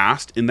diverse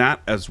cast in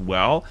that as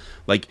well.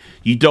 Like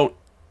you don't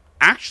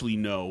actually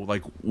know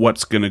like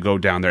what's gonna go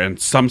down there, and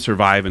some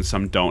survive and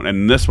some don't. And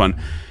in this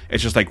one,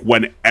 it's just like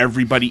when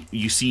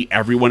you see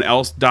everyone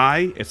else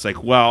die, it's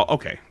like, well,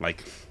 okay,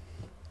 like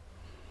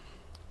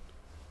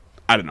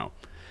I don't know.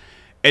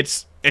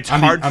 It's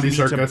hard for me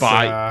to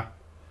buy.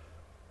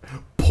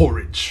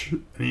 Porridge,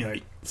 and he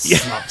like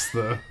slaps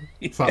it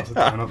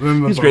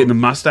down. He's great in the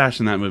mustache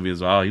in that movie as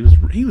well.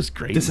 He was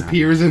great.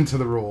 Disappears into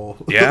the role.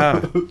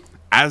 Yeah,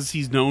 as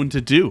he's known to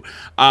do.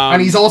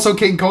 And he's also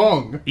King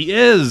Kong. He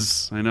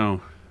is. I know.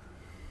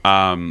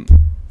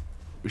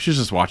 We should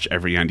just watch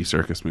every Andy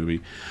Serkis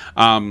movie.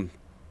 I'm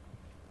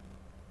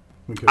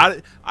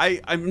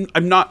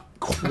not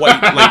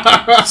quite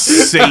like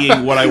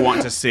saying what I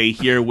want to say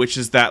here, which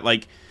is that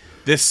like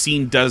this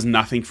scene does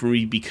nothing for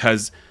me,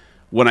 because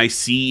when I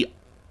see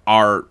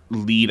our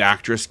lead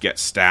actress get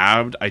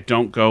stabbed, I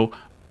don't go,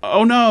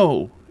 oh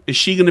no, is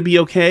she going to be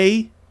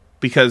okay?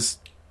 Because,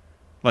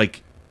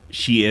 like,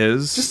 she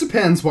is. Just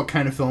depends what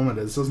kind of film it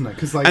is, doesn't it?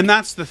 Cause, like, and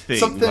that's the thing.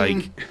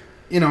 Something,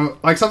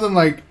 like something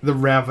like The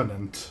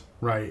Revenant,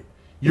 right?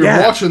 You're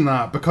watching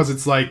that because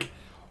it's like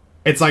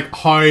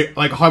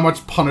how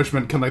much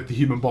punishment can like the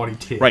human body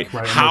take, right?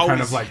 How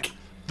kind of like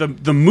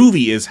the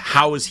movie is,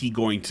 how is he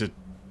going to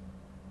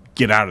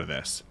get out of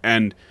this?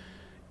 And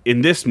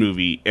in this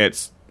movie,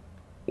 it's,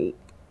 you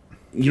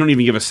don't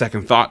even give a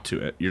second thought to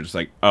it. You're just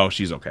like, oh,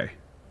 she's okay.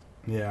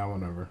 Yeah,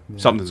 whatever. Yeah.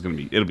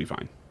 It'll be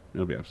fine.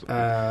 It'll be absolutely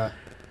fine.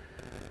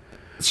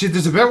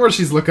 There's a bit where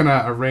she's looking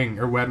at a ring,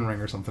 or wedding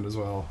ring or something as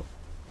well.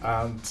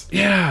 And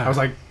I was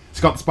like,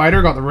 she's got the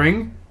spider, got the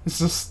ring.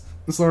 It's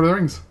Lord of the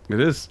Rings. It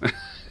is.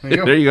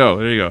 There you go.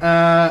 There you go.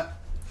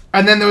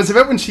 And then there was a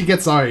bit when she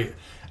gets out,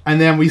 and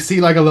then we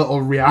see like a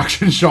little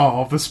reaction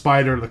shot of the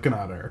spider looking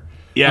at her.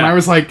 Yeah. And I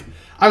was like,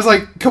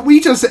 can we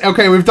just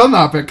okay? We've done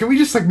that, but can we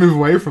just like move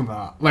away from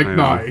that? Like,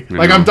 no,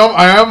 like I'm done.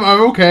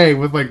 I'm okay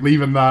with like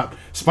leaving that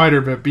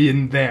spider bit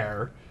being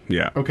there.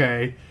 Yeah.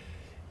 Okay.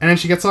 And then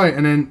she gets out,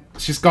 and then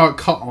she's got a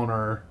cut on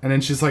her, and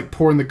then she's like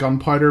pouring the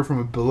gunpowder from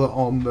a bullet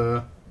on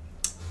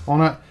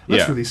it.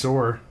 Looks really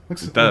sore.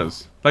 It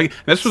does. Like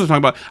that's what I'm talking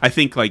about. I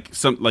think like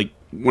some like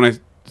when I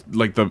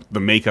like the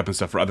makeup and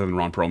stuff, other than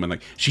Ron Perlman,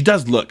 like she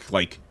does look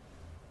like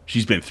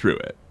she's been through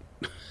it.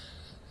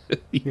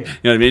 You know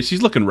what I mean?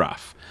 She's looking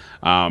rough.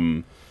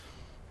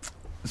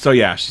 So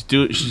yeah,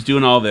 she's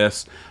doing all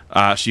this.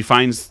 She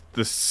finds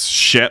this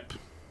ship,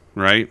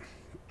 right?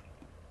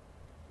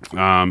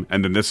 And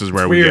then this is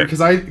where we weird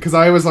because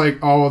I was like,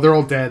 oh, well, they're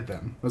all dead.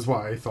 Then that's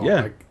what I thought.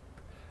 Yeah. Like,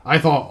 I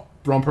thought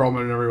Ron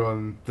Perlman and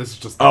everyone. This is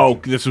just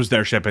this was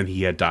their ship and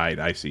he had died.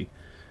 I see.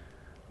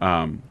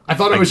 I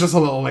thought it was just a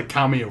little like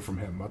cameo from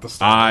him at the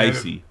start. I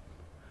see.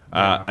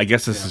 I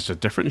guess this is a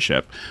different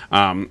ship.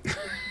 Cool.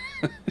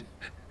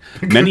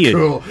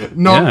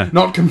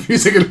 Not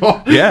confusing at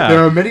all. Yeah.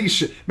 There are many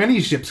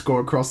ships go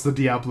across the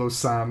Diablo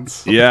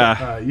sands.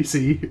 Yeah. You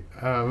see.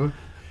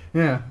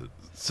 Yeah.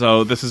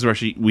 So this is where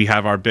we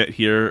have our bit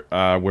here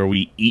where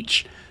we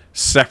each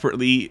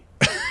separately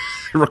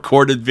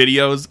recorded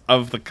videos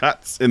of the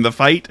cuts in the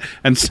fight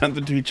and sent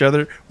them to each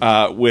other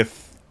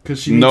with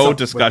no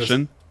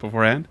discussion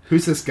beforehand.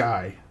 Who's this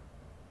guy?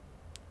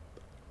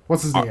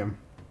 What's his name?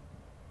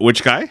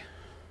 Which guy?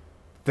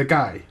 The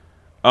guy.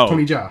 Oh.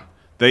 Tony Jaa.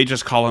 They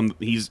just call him,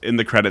 he's in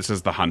the credits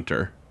as the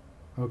Hunter.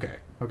 Okay.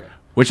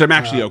 Which I'm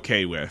actually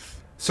okay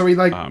with. So he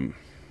like,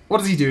 what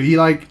does he do? He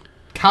like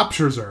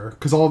captures her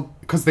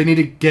because they need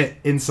to get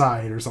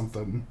inside or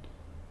something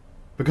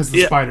because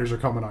the spiders are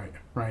coming out,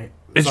 right?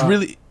 It's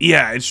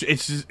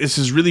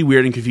just really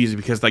weird and confusing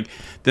because like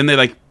then they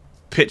like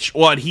pitch.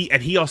 Well, and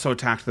he also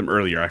attacked them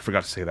earlier. I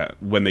forgot to say that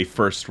when they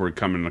first were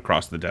coming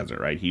across the desert,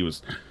 right? He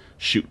was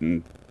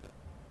shooting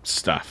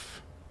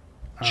stuff,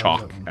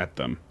 chalk at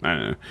them. I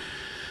don't know.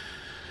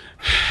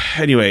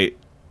 Anyway,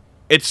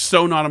 it's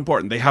so not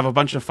important. They have a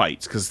bunch of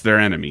fights because they're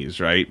enemies,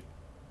 right?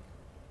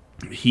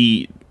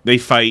 They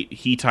fight.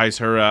 He ties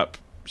her up.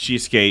 She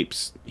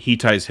escapes. He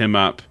ties him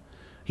up.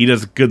 He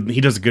does a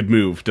good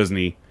move, doesn't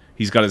he?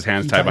 He's got his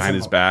hands tied behind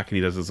his back, and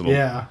he does his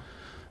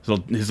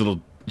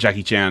little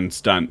Jackie Chan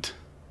stunt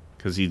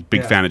because he's a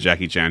big fan of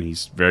Jackie Chan.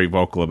 He's very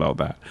vocal about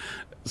that.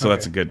 So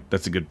that's a good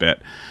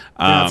bit.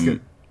 That's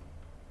good.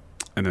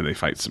 And then they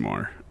fight some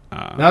more.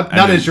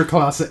 That is your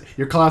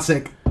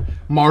classic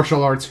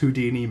martial arts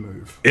Houdini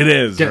move. It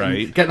is,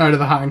 right? Getting out of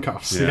the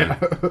handcuffs. Yeah.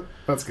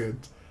 That's good.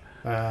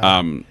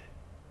 And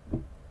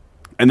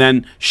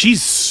then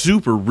she's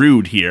super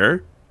rude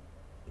here.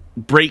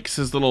 Breaks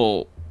his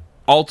little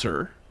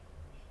altar.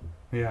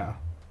 Yeah.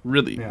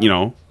 Really, you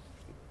know.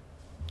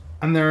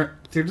 And they're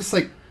just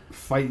like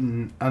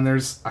fighting, and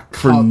there's a cut.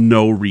 For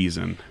no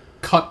reason.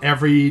 Cut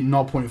every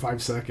 0.5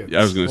 seconds.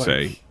 I was going to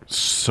say,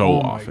 so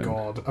often. Oh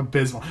my god,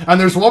 abysmal.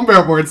 And there's one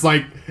bit where it's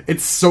like,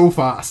 it's so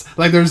fast.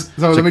 Like there's,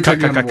 so let me tell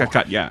you.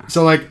 Cut, yeah.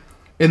 So like,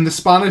 in the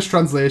Spanish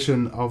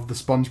translation of the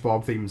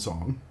SpongeBob theme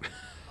song,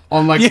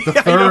 on like the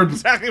third,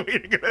 exactly what you're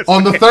gonna say.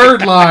 On the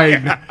third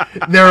line,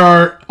 there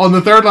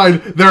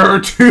are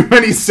too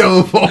many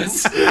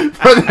syllables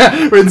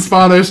in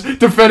Spanish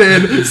to fit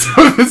in.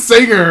 So the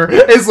singer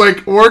is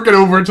like working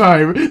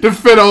overtime to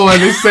fit all in.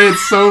 They say it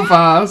so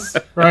fast,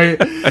 right,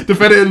 to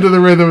fit it into the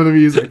rhythm of the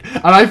music.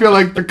 And I feel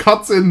like the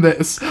cuts in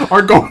this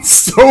are going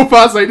so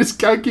fast, I just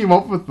can't keep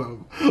up with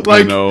them.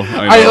 Like, I know.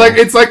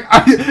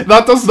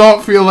 That does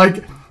not feel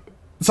like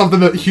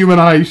something that human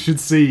eyes should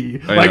see.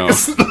 Like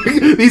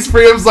these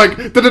frames, like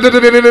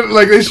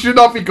they should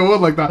not be going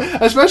like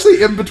that.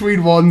 Especially in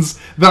between ones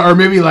that are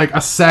maybe like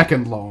a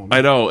second long.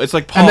 I know. It's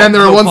like and then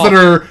there are ones that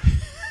are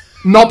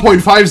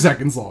 0.5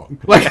 seconds long.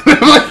 Like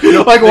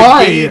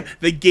why?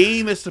 The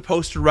game is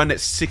supposed to run at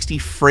 60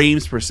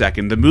 frames per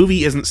second. The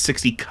movie isn't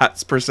 60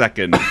 cuts per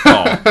second.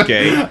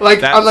 Okay.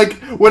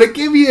 Would it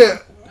give you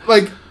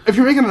like if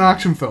you're making an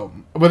action film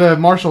with a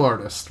martial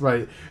artist,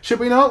 right? Should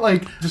we not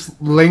like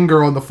just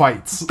linger on the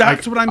fights?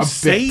 That's what I'm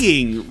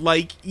saying.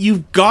 Like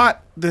you've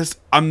got this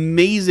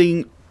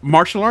amazing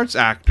martial arts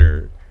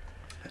actor.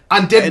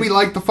 And did we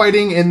like the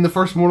fighting in the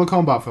first Mortal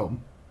Kombat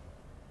film?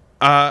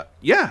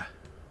 Yeah.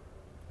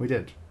 We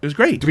did. It was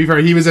great. To be fair,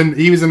 he was in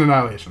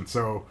Annihilation,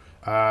 so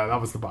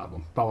that was the bad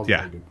one. That wasn't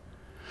very good.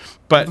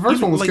 But the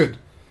first one was good.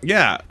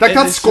 Yeah.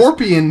 That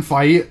Scorpion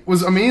fight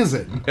was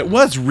amazing. It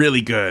was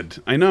really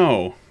good. I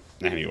know.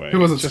 Anyway, who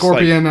was it?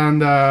 Scorpion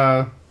and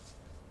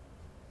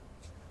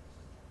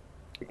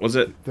was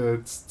it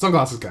the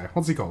sunglasses guy?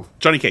 What's he called?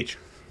 Johnny Cage.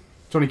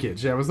 Johnny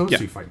Cage. Yeah, it was those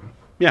two fighting.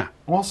 Yeah,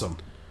 awesome.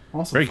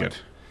 Very good.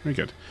 Very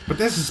good. But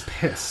this is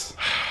piss.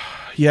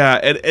 Yeah,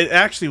 it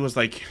actually was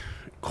like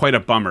quite a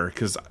bummer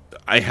because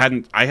I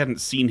hadn't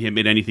seen him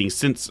in anything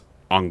since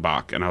Ong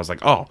Bak, and I was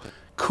like, oh,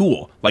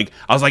 cool. Like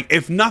I was like,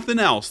 if nothing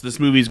else, this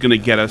movie's gonna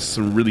get us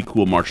some really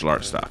cool martial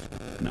arts stuff.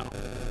 No.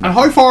 And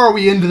how far are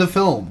we into the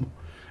film?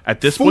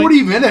 At this point,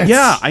 40 minutes.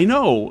 Yeah, I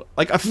know.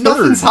 Like a third.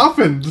 Nothing's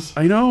happened.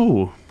 I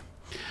know.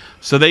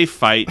 So they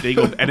fight. They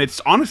go, and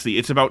it's honestly,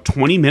 it's about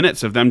 20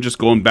 minutes of them just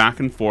going back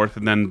and forth,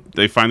 and then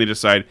they finally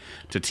decide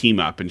to team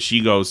up. And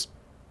she goes,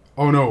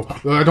 "Oh no!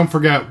 Don't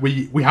forget,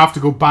 we have to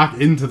go back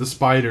into the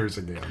spiders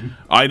again."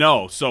 I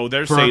know. So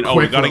they're For saying, a "Oh, we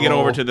quick got to get little-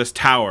 over to this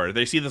tower."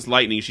 They see this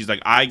lightning. She's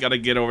like, "I got to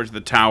get over to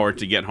the tower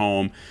to get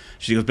home."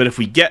 She goes, "But if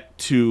we get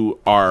to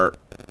our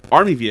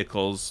army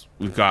vehicles,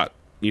 we've got,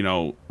 you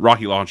know,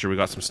 rocket launcher. We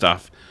got some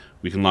stuff.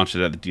 We can launch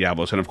it at the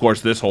Diablos." And of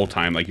course, this whole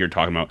time, like you're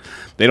talking about,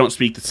 they don't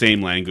speak the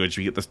same language.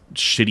 We get this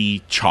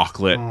shitty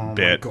chocolate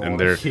bit, God, and I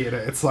they're hate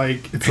it. It's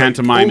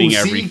pantomiming like,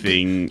 oh, see,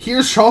 everything.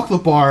 Here's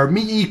chocolate bar.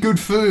 Me eat good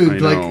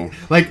food. I know.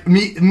 Like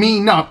me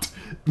not.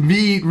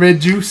 Me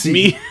red juicy.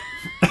 Me.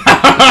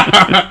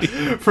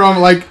 From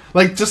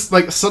like just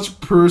like such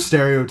poor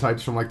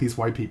stereotypes from like these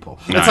white people.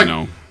 It's I like,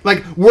 know.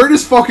 Like, where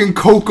does fucking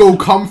cocoa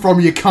come from,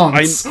 you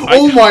cunts? I-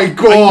 Oh my I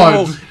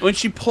god! know. When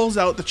she pulls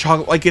out the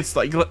chocolate, like it's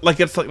like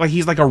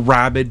he's like a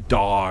rabid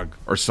dog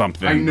or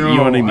something. I know, You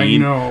know what I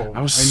mean? know,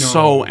 I was I know,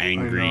 so I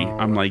angry. know.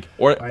 I'm like,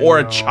 I or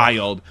a know.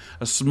 child,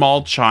 a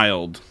small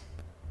child.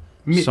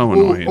 So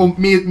Oh, annoying.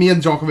 me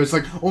and Djokovic,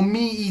 like, oh,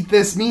 me eat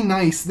this, me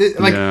nice.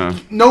 Like, Yeah.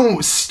 no,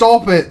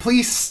 stop it.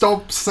 Please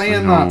stop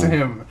saying that to know.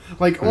 him.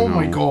 Like, oh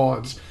my know.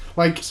 god.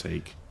 Like,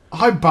 Sake.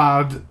 how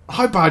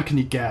bad can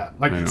you get?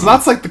 Like, know. so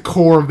that's like the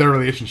core of their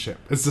relationship.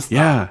 It's just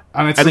Yeah. that.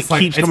 And it's And just it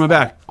like, keeps it's coming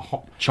back.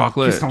 ho-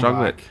 Chocolate, keeps coming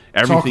chocolate. back.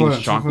 Everything's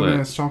chocolate.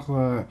 This,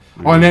 chocolate.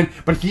 Oh, and then,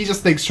 but he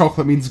just thinks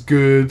chocolate means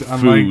good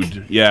and Food.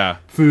 like Yeah.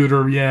 food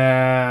or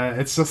yeah.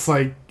 It's just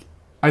like,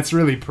 it's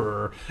really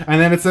poor.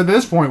 And then it's at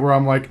this point where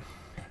I'm like,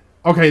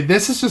 okay,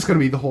 this is just gonna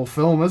be the whole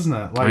film, isn't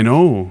it? Like, I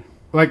know.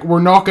 like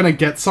we're not gonna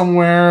get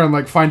somewhere and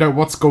like find out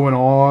what's going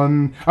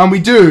on, and we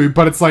do,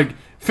 but it's like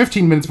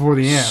 15 minutes before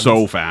the end.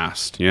 So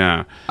fast.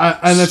 Yeah.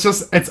 And it's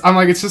just it's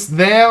just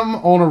them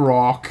on a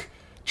rock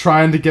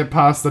trying to get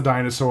past the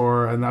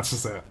dinosaur, and that's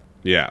just it.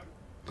 Yeah.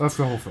 That's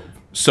the whole film.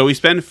 So we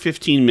spend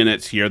 15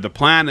 minutes here. The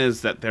plan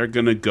is that they're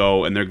going to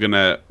go and they're going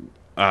to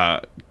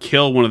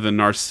kill one of the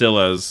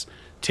Narcillas,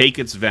 take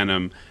its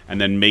venom,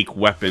 and then make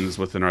weapons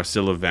with the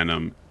Narcilla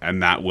venom,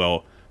 and that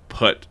will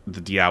put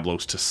the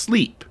Diablos to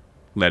sleep,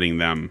 letting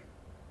them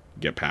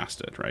get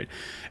past it, right?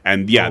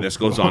 And yeah, this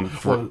goes on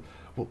for...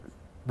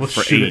 We'll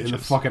for shoot it in the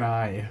ages. fucking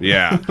eye.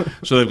 Yeah.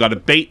 So they've got to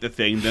bait the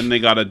thing, then they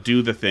got to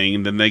do the thing,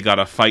 and then they got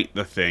to fight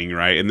the thing,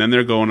 right? And then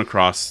they're going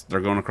across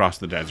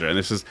the desert. And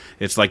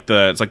it's like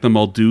the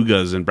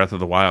Moldugas in Breath of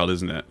the Wild,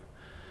 isn't it?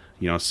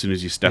 You know, as soon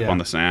as you step Yeah. on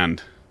the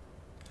sand,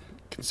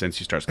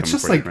 Consensi starts coming It's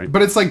just for like, you, right?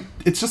 but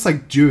it's just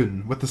like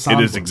Dune with the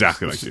sand. It is bugs.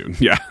 exactly like Dune.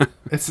 Yeah.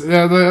 It's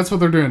that's what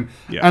they're doing.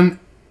 Yeah. And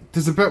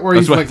there's a bit where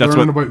he's like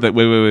learning about.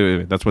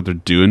 Wait. That's what they're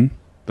doing?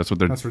 That's what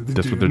they're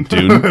doing.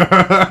 doing?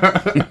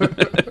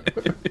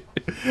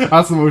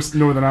 That's the most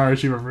Northern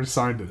Irish you've ever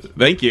sounded.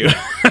 Thank you.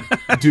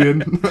 Dune.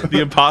 The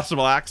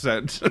impossible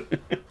accent.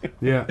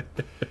 Yeah.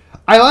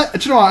 I like. Do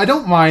you know what? I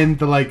don't mind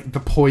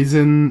the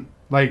poison,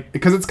 like,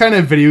 because it's kind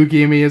of video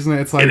gamey, isn't it?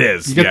 It's like It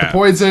is. you get yeah. the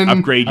poison,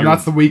 Upgrade and your,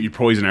 that's the weak. your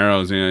poison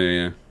arrows.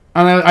 Yeah.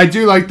 And I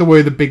do like the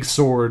way the big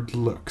sword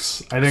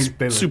looks. I think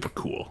they look Super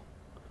cool.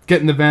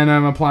 getting the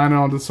venom, applying it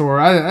on the sword.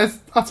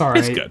 That's all right.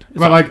 It's good. It's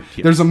but all like, right,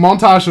 yeah. there's a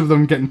montage of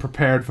them getting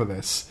prepared for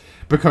this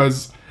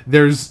because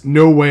there's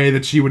no way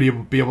that she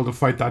would be able to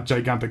fight that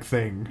gigantic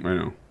thing. I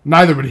know.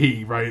 Neither would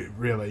he, right?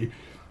 Really,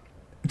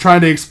 trying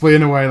to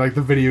explain away like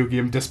the video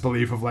game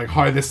disbelief of like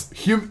how this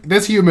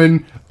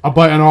human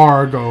about an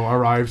hour ago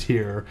arrived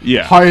here.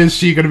 Yeah. How is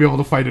she going to be able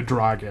to fight a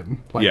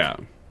dragon? Like, Yeah.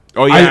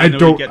 Oh yeah. I and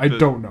then we get I the-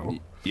 don't know.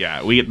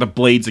 Yeah, we get the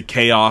Blades of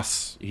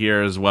Chaos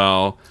here as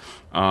well.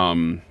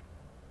 And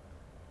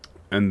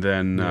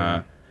then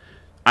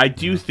I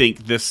do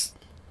think this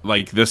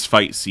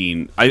fight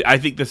scene, I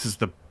think this is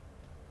the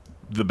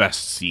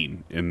best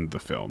scene in the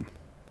film.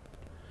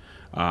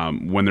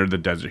 When they're in the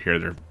desert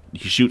here,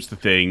 he shoots the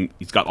thing.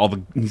 He's got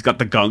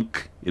the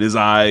gunk in his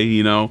eye,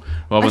 you know,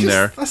 while in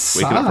there, That's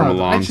waking up sad. from a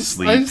long I just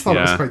sleep. thought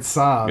it was Yeah. quite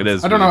sad. It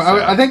is I don't really know.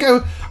 sad.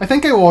 I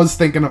think I was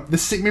thinking of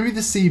maybe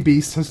the sea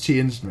beast has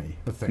changed me.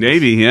 I think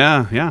Maybe,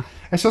 yeah.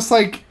 it's just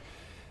like.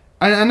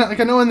 I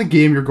know in the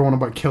game you're going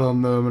about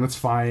killing them and it's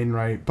fine,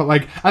 right? But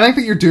like, I think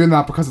that you're doing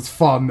that because it's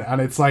fun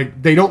and it's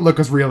like they don't look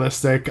as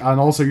realistic,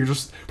 and also you're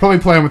just probably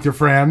playing with your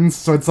friends,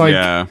 so it's like,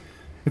 Yeah.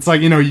 it's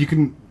like, you know, you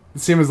can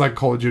same as like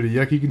Call of Duty,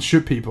 like you can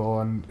shoot people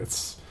and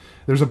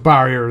there's a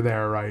barrier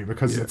there, right?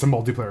 Because it's a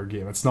multiplayer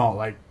game. It's not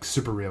like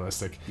super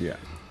realistic. Yeah.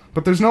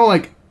 But there's no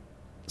like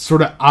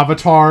sort of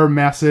Avatar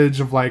message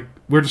of like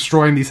we're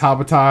destroying these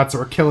habitats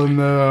or killing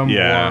them,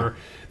 Yeah. or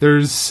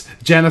there's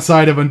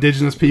genocide of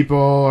indigenous people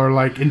or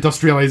like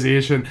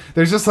industrialization.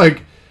 There's just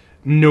like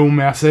no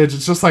message.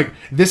 It's just like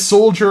this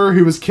soldier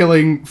who was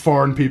killing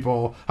foreign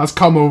people has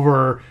come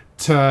over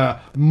to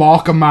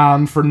mock a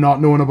man for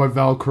not knowing about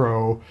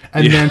Velcro,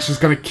 and then she's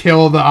gonna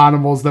kill the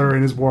animals that are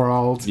in his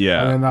world.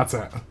 Yeah. And then that's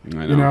it. I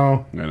know. You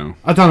know? I know.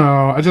 I don't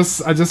know. I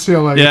just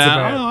feel like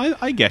Yeah,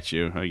 I get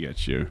you.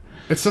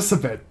 it's just a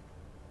bit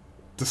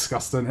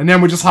disgusting. And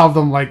then we just have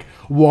them like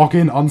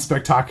walking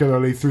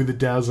unspectacularly through the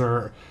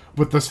desert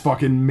with this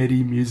fucking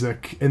MIDI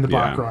music in the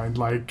background.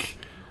 Like,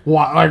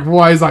 why? Like,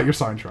 why is that your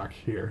soundtrack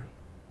here?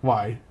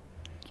 Why?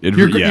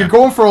 You're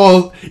going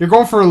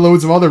for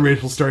loads of other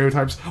racial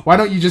stereotypes. Why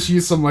don't you just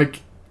use some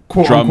like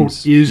quote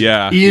unquote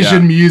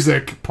Asian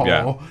music, Paul?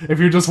 Yeah. If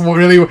you're just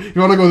really you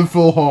want to go the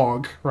full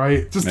hog,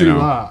 right? Just do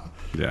that.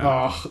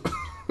 Yeah.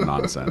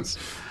 Nonsense.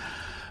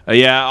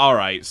 All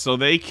right. So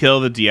they kill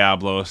the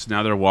Diablos.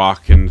 Now they're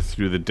walking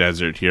through the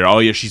desert here. Oh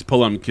yeah, she's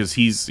pulling because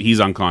he's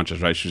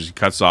unconscious, right? She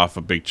cuts off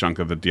a big chunk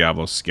of the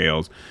Diablo's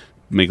scales.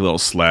 Make a little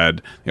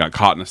sled. They got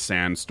caught in a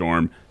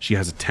sandstorm. She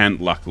has a tent,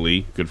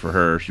 luckily. Good for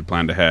her. She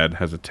planned ahead,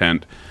 has a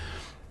tent.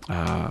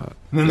 And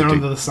then they're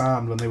under the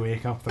sand when they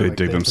wake up. They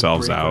dig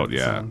themselves out,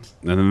 yeah. And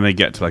then they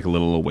get to like a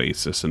little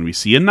oasis, and we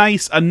see a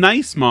nice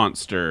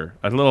monster.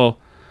 A little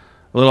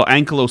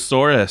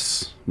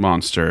Ankylosaurus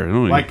monster.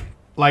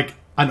 Like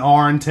an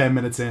hour and 10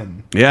 minutes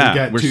in.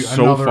 Yeah, we're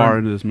so far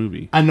into this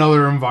movie.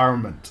 Another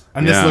environment.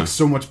 And this looks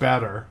so much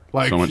better.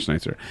 Like, so much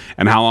nicer.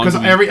 And how long?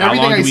 Because everything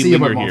I see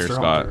about Monster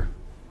Hunter.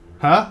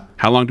 Huh?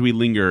 How long do we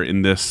linger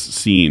in this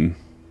scene?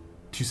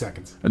 2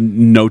 seconds.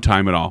 No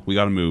time at all. We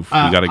got to move.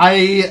 We got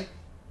to.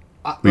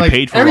 We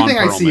paid for everything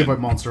I see about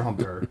Monster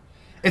Hunter.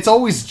 It's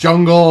always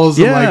jungles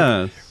and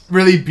like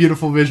really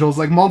beautiful visuals.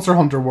 Like Monster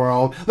Hunter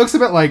World looks a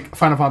bit like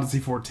Final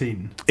Fantasy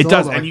XIV. It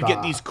does, and you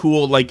get these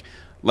cool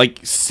like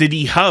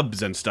city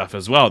hubs and stuff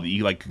as well that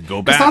you like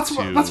go back that's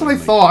to. That's what I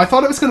thought. I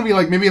thought it was going to be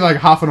like maybe like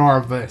half an hour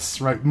of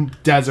this, right?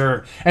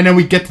 Desert, and then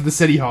we get to the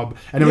city hub,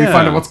 and then we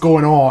find out what's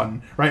going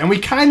on, right? And we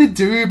kind of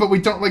do, but we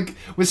don't like.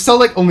 We're still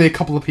like only a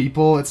couple of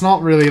people. It's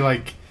not really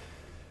like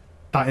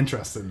that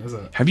interesting, is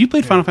it? Have you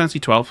played Final Fantasy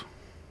 12?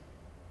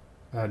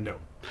 No,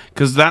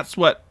 because that's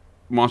what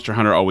Monster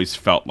Hunter always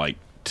felt like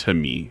to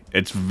me.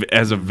 It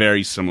has a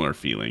very similar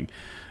feeling.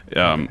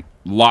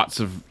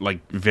 Lots of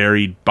like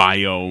varied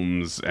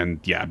biomes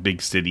and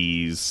big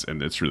cities,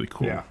 and it's really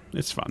cool. Yeah.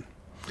 It's fun.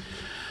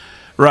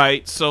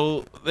 Right,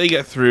 so they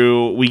get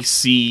through. We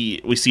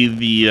see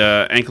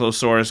the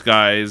Ankylosaurus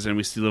guys, and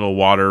we see a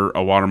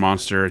water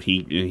monster, and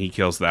he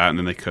kills that, and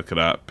then they cook it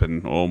up,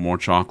 and more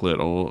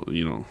chocolate.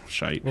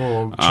 Shite.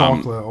 Oh,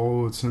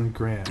 chocolate. It's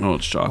great. Oh,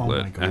 it's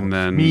chocolate, and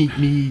then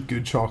me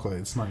good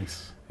chocolate. It's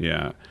nice.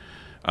 Yeah.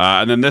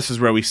 And then this is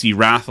where we see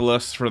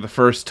Rathalos for the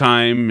first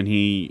time, and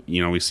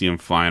we see him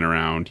flying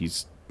around.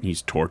 He's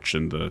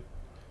torching the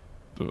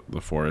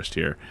forest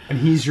here, and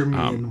he's your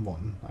main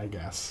one, I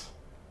guess.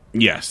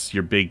 Yes,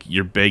 your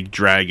big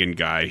dragon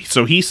guy.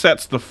 So he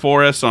sets the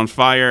forest on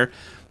fire.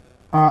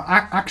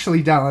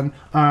 Actually, Dallin,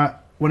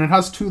 when it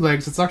has 2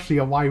 legs, it's actually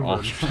a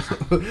wyvern.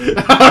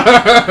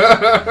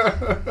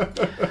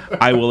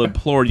 I will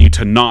implore you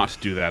to not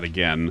do that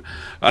again.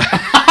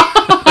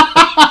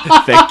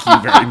 Thank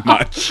you very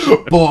much.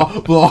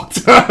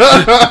 Blocked.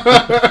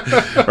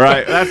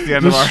 Right, that's the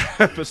end of our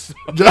episode.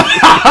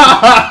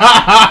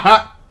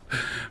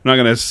 I'm not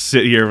going to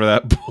sit here for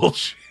that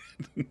bullshit.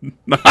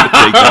 Not going to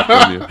take that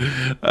from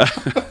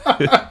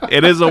you.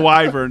 It is a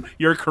wyvern.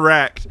 You're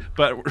correct,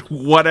 but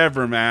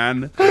whatever,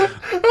 man.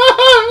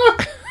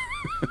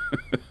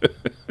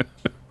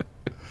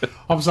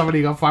 Hope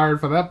somebody got fired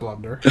for that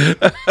blunder.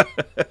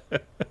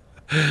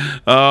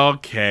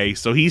 Okay,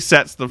 so he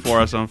sets the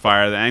forest on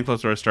fire. The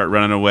Ankylosaurus start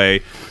running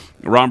away.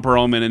 Ron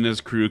Perlman and his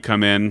crew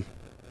come in,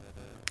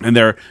 and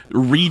they're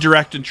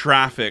redirecting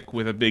traffic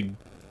with a big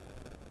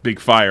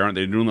fire, aren't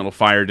they? Doing a little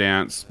fire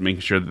dance, making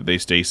sure that they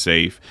stay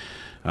safe.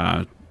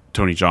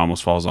 Tony Jaa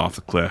almost falls off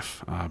the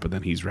cliff, but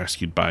then he's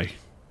rescued by,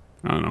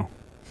 I don't know,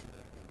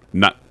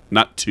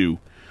 Nut 2.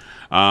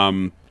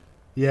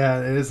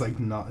 Yeah, it is like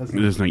Nut. It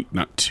is like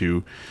Nut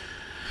 2.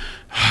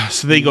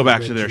 So they go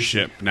back to their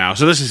ship now.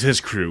 So this is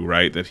his crew,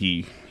 right? That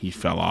he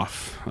fell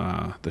off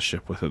the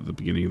ship with at the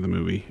beginning of the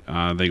movie.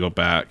 They go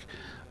back.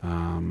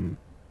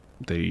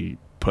 They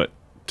put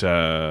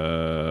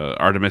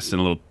Artemis in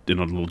a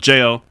little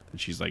jail, and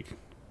she's like,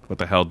 "What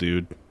the hell,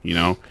 dude?"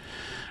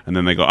 And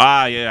then they go,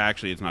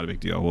 actually, it's not a big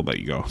deal. We'll let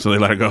you go. So they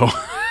let her go.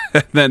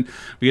 And then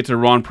we get to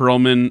Ron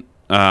Perlman.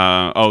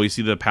 We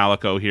see the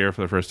Palico here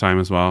for the first time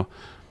as well,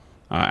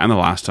 and the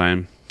last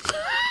time.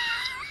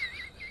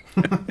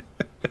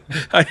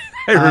 I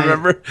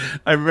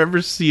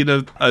remember seeing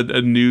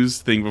a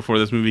news thing before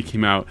this movie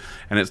came out,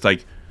 and it's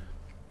like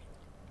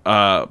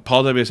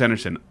Paul W.S.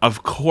 Anderson,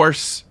 of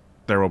course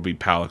there will be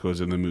palicos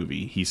in the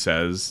movie, he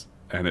says,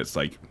 and it's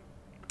like,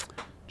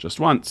 just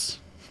once,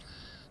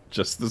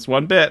 just this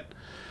one bit.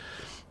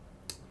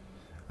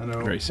 I know.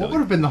 What would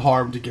have been the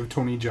harm to give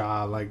Tony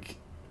Jaa like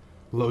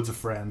loads of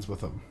friends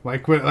with him?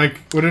 Would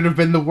it have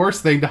been the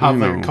worst thing to have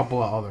like a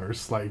couple of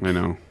others? Like, I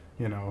know.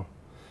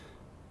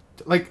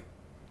 Like,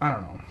 I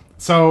don't know.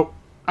 So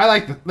I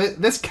like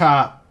this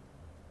cat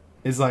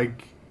is my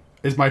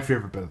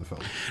favorite bit of the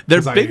film.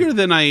 They're bigger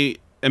than I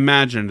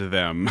imagined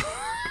them.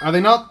 Are they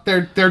not?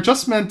 They're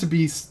just meant to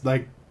be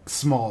like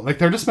small. Like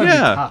they're just meant to be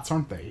cats,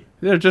 aren't they?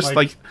 They're just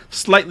like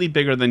slightly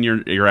bigger than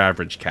your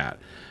average cat.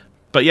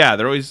 But yeah,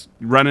 they're always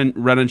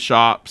running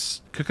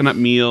shops, cooking up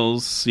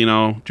meals,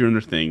 doing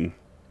their thing.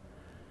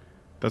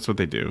 That's what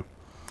they do.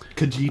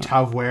 Khajiit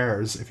have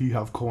wares if you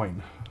have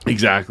coin.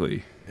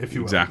 Exactly. If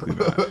you will. Exactly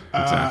that.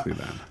 Exactly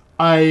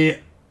that.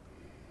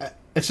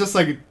 It's just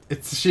like,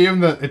 it's a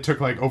shame that it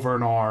took like over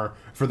an hour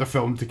for the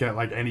film to get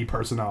like any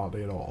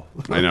personality at all.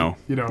 I know.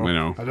 You know. I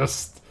know.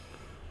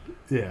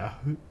 Yeah.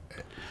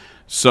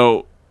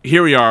 So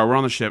here we are. We're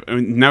on the ship. I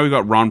mean, now we've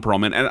got Ron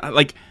Perlman, and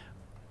like,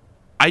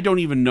 I don't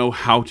even know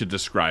how to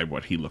describe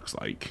what he looks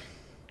like.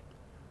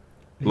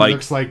 He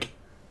looks like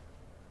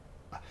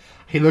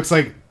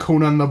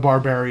Conan the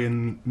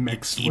Barbarian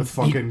mixed with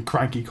fucking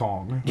Cranky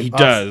Kong. He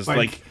does.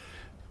 Like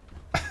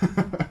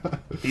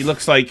he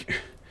looks like,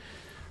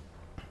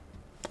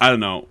 I don't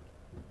know,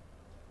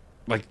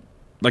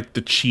 like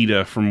the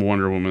cheetah from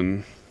Wonder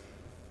Woman.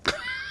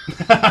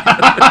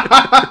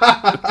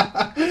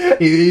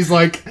 He's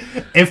like,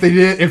 if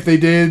they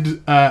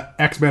did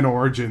X-Men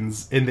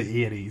Origins in the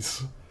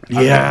 80s.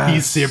 Yeah,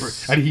 he's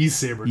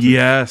Saber.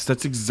 Yes,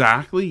 that's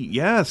exactly.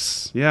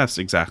 Yes,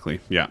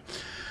 exactly. Yeah.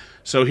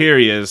 So here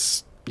he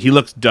is. He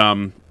looks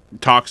dumb,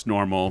 talks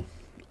normal.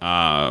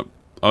 Oh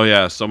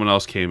yeah, someone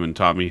else came and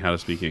taught me how to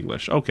speak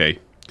English. Okay,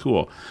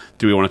 cool.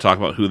 Do we want to talk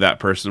about who that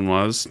person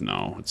was?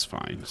 No, it's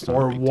fine. It's not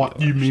or a big what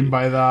deal, you mean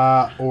by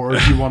that, or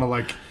do you want to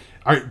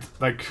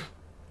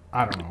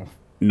I don't know.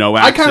 No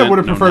accent. I kind of would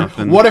have preferred.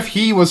 Nothing. What if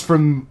he was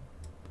from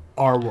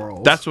our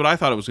world? That's what I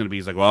thought it was going to be.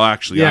 He's like, well,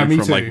 actually, Yeah, I'm me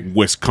from too. like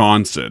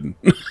Wisconsin.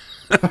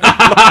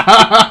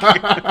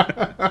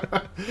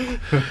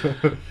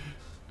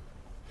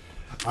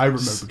 I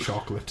remember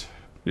chocolate.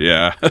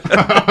 Yeah.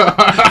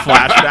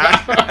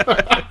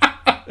 Flashback.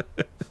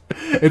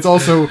 It's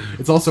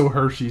also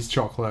Hershey's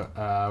chocolate,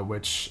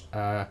 which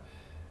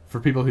for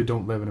people who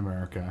don't live in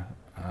America,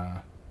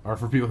 or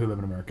for people who live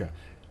in America,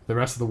 the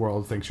rest of the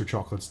world thinks your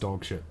chocolate's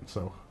dog shit.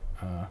 So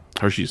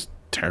Hershey's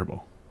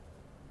terrible.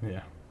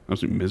 yeah,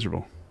 Absolutely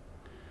miserable.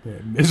 yeah,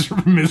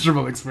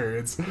 miserable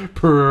experience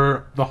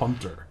per the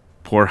hunter.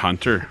 Poor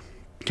Hunter.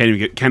 Can't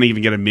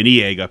even get a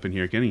mini egg up in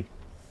here, can he?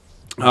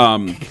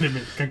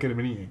 Can't get a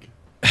mini egg.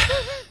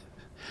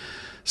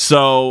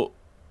 So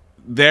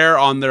they're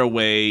on their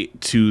way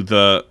to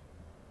the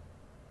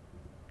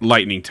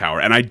lightning tower,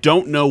 and I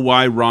don't know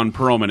why Ron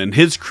Perlman and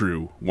his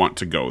crew want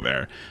to go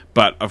there,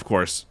 but of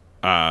course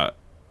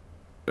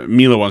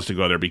Mila wants to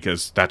go there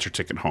because that's her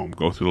ticket home.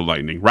 Go through the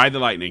lightning, ride the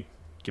lightning,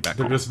 get back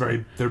They're home. just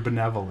they're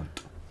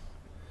benevolent.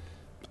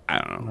 I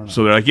don't know.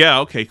 So they're like, yeah,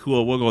 okay,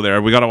 cool, we'll go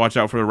there. We got to watch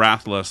out for the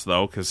Rathalos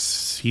though,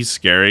 because he's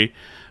scary.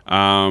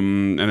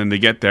 And then they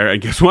get there,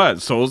 and guess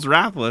what? So's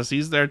Rathalos.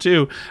 He's there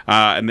too.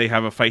 And they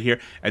have a fight here,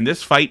 and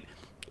this fight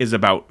is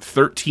about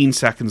 13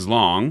 seconds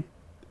long.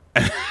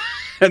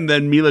 And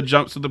then Mila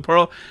jumps with the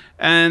pearl,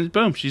 and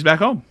boom, she's back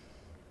home.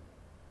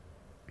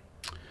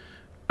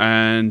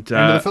 And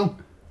End of the film.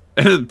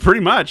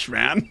 pretty much,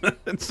 man.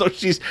 And so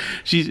she's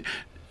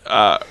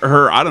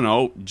her, I don't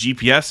know,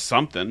 GPS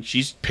something.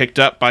 She's picked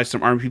up by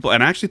some army people,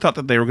 and I actually thought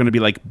that they were going to be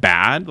like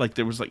bad. Like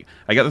there was like,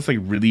 I got this like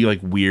really like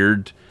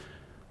weird,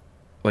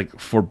 like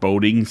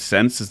foreboding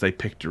sense as they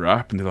picked her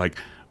up, and they're like,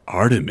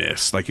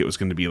 Artemis, like it was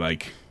going to be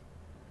like,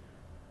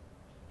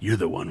 you're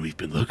the one we've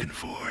been looking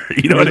for.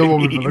 You know You're the what I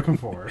one mean? we've been looking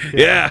for.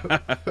 Yeah.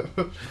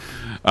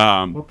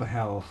 What the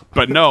hell?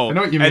 But no, I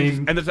know what you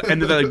mean. And then,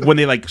 like, when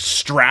they like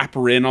strap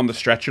her in on the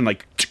stretcher and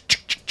like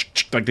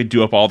they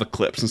do up all the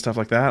clips and stuff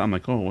like that, I'm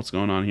like, oh, what's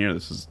going on here?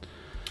 This is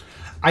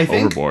I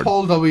think overboard.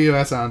 Paul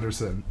W.S.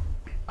 Anderson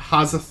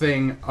has a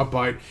thing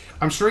about.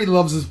 I'm sure he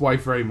loves his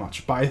wife very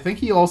much, but I think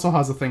he also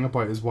has a thing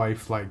about his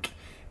wife, like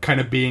kind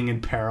of being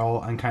in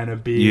peril and kind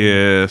of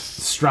being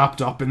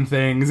strapped up in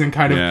things, and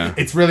kind of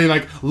it's really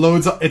like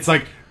loads of, it's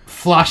like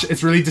flash,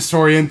 it's really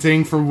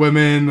disorienting for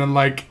women, and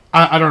like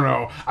I don't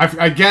know,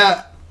 I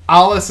get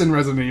Alice in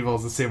Resident Evil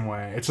is the same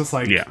way. It's just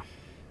like,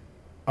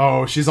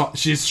 oh,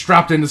 she's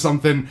strapped into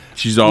something,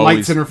 she's always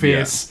lights in her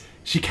face,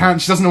 she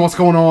doesn't know what's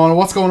going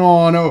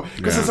on. Oh,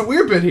 because there's a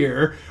weird bit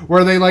here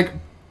where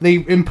they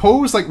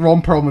impose like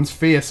Ron Perlman's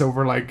face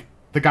over like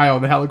the guy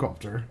on the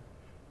helicopter.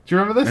 Do you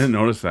remember this? I didn't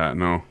notice that.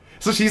 No.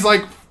 So she's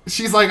like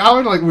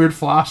having like weird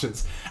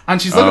flashes, and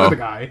she's looking at the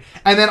guy,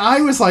 and then I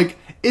was like,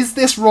 is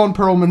this Ron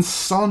Perlman's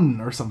son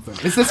or something?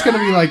 Is this going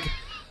to be like,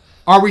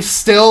 are we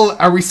still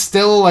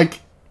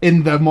like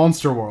in the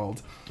monster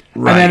world?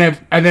 Right.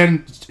 And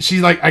then she's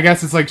like, I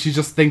guess it's like she's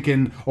just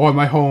thinking, oh, am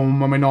I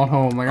home? Am I not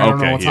home? Like I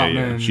don't know what's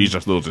happening. Yeah. She's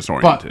just a little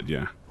disoriented.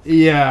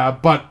 Yeah,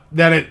 but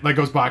then it like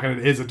goes back and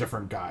it is a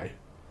different guy,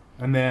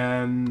 and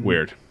then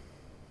weird.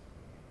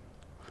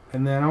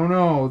 And then I don't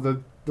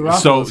know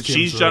so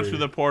she's jumped through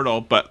the portal,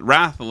 but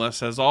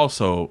Rathalos has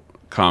also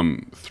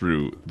come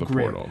through the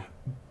portal.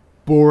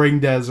 Boring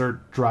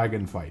desert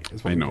dragon fight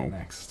is what I we know. get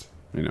next.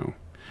 I know.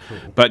 Cool.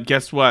 But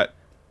guess what?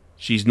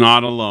 She's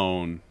not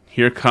alone.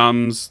 Here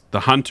comes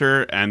the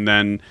hunter, and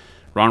then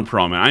Ron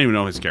Perlman. I don't even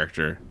know his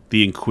character.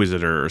 The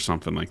Inquisitor or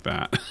something like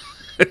that.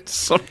 It's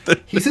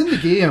something. He's in the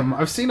game.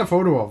 I've seen a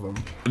photo of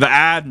him. The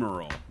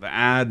Admiral. The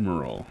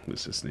Admiral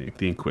is his name.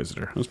 The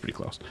Inquisitor. That was pretty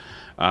close.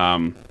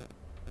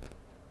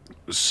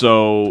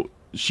 So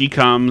she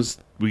comes.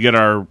 We get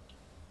our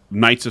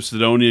Knights of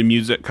Sidonia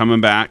music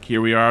coming back.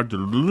 Here we are,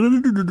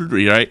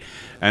 right?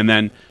 And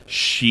then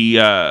she,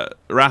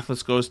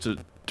 Rathless goes to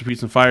breathe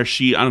some fire.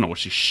 I don't know what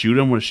she shoot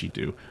him. What does she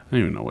do? I don't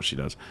even know what she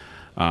does.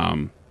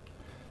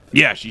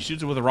 Yeah, she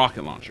shoots it with a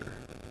rocket launcher.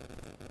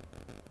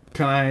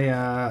 Can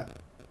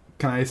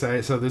I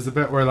say, so there's a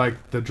bit where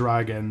like the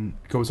dragon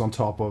goes on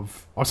top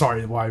of, oh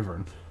sorry, the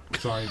wyvern.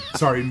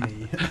 Sorry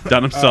me.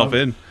 Done himself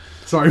in.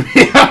 Sorry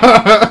me.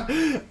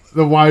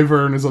 The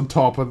wyvern is on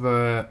top of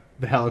the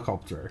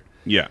helicopter.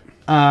 Yeah.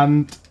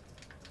 And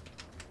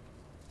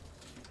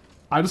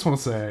I just want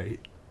to say,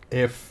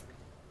 if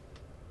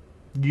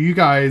you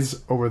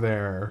guys over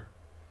there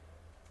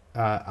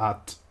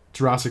at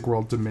Jurassic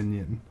World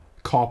Dominion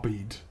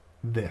copied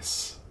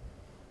this,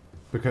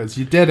 because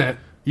you did it,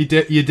 you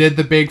did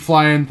the big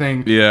flying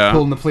thing,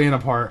 pulling the plane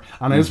apart,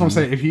 and I just want to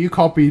say, if you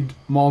copied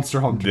Monster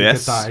Hunter to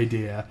get that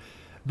idea,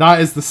 that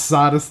is the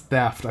saddest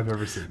theft I've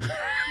ever seen.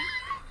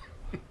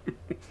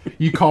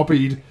 You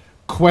copied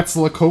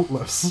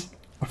Quetzalcoatlus.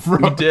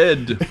 We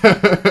did.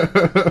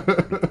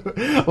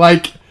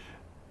 Like,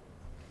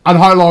 and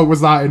how long was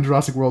that in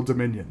Jurassic World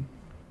Dominion?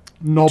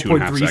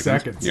 0.3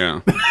 seconds.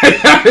 Yeah.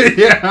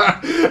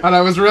 Yeah. And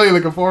I was really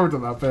looking forward to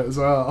that bit as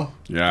well.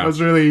 Yeah. I was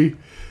really...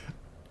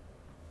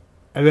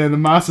 And then the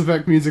Mass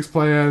Effect music's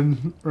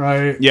playing,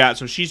 right? Yeah,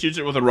 so she shoots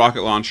it with a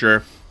rocket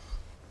launcher.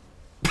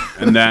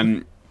 And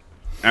then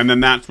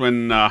that's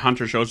when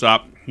Hunter shows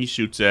up. He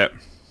shoots it.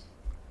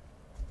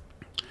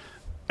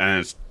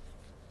 And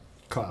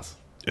Class.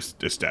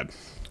 It's dead.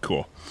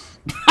 Cool.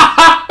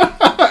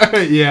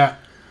 Yeah.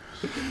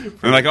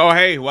 I'm like, oh,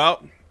 hey,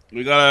 well,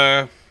 we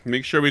gotta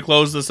make sure we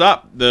close this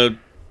up. The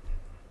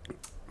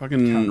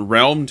fucking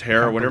realm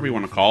tear, whatever you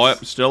want to call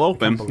it, still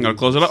open. Gotta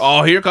close it up.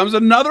 Oh, here comes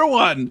another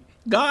one.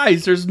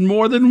 Guys, there's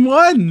more than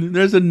one.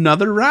 There's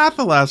another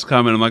Rathalas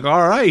coming. I'm like,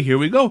 all right, here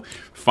we go.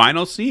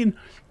 Final scene.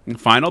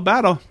 Final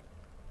battle.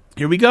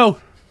 Here we go.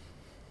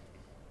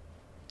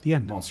 The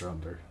end. Monster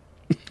Hunter.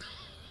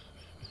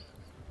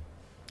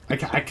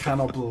 I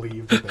cannot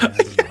believe that they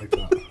ended it like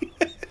that.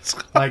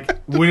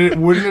 Like,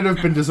 wouldn't it have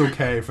been just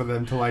okay for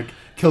them to, like,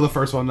 kill the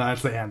first one and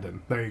that's the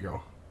ending? There you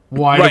go.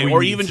 Why? Right,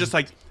 or even just,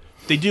 like,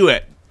 they do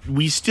it.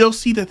 We still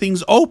see the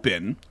things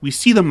open. We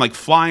see them, like,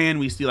 flying.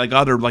 We see, like,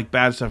 other, like,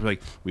 bad stuff.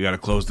 Like, we gotta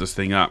close this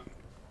thing up.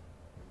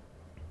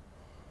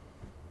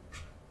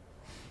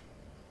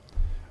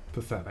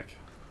 Pathetic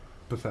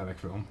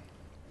film.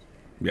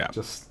 Yeah.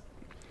 Just...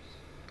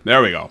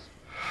 There we go.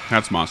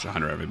 That's Monster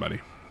Hunter, everybody.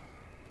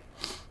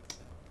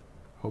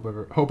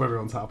 Hope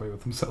everyone's happy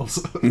with themselves.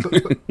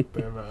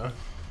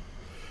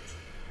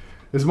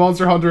 Is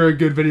Monster Hunter a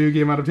good video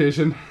game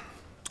adaptation?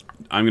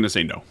 I'm going to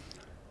say no.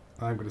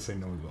 I'm going to say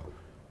no as well.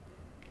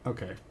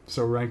 Okay,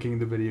 so ranking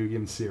the video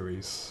game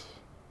series.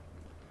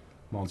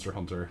 Monster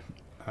Hunter.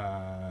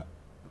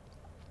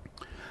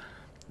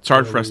 It's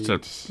hard for us to...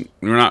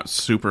 We're not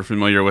super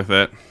familiar with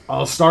it.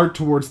 I'll start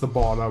towards the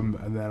bottom,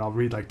 and then I'll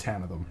read like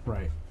 10 of them.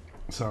 Right.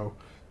 So...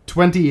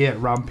 28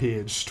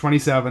 Rampage,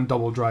 27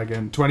 Double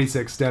Dragon,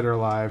 26 Dead or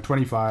Alive,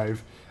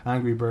 25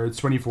 Angry Birds,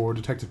 24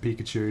 Detective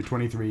Pikachu,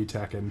 23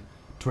 Tekken,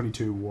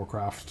 22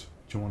 Warcraft.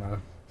 Do you want to...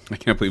 I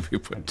can't believe we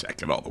put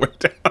Tekken all the way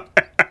down.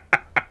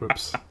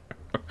 Whoops.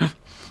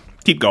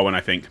 Keep going,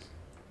 I think.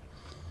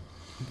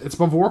 It's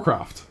above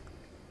Warcraft.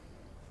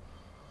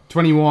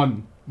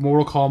 21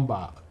 Mortal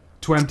Kombat.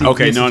 20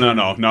 Okay,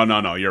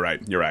 no. You're right.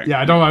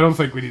 Yeah, I don't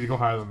think we need to go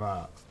higher than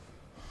that.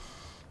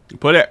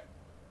 Put it...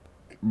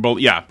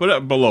 put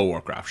it below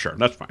Warcraft. Sure,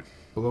 that's fine.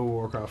 Below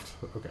Warcraft.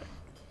 Okay.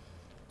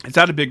 It's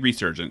had a big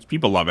resurgence.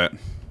 People love it.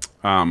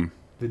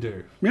 They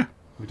do. Yeah.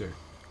 We do.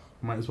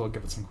 Might as well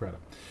give it some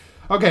credit.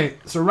 Okay,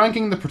 so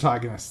ranking the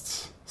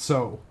protagonists.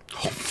 So...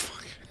 Oh,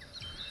 fuck.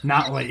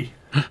 Natalie.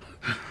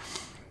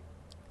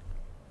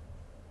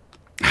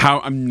 How?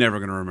 I'm never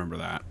going to remember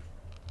that.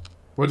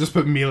 We'll just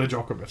put Mila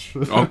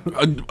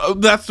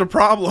Djokovic. That's the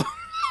problem.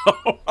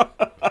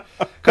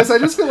 Because I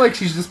just feel like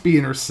she's just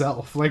being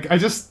herself. Like, I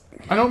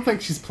don't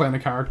think she's playing a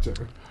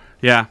character.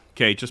 Yeah,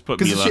 okay, just put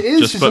Mila. Because she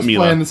is, she's just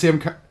playing the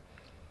same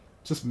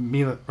just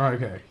Mila. Oh,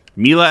 okay.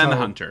 Mila and the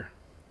Hunter.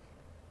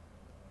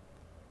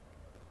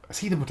 Is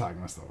he the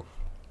protagonist, though?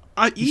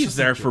 He's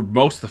there for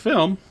most of the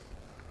film.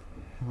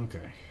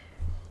 Okay.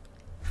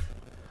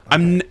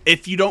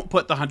 If you don't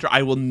put the Hunter,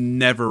 I will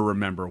never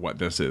remember what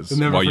this is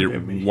while you're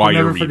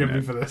reading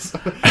it. For this.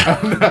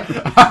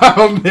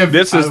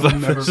 This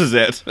is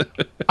it.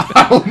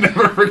 I'll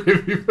never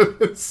forgive you for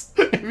this.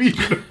 If you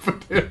didn't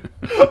put it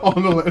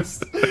on the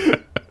list.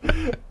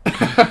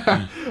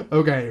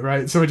 Okay,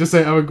 right. So we just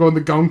say I would go in the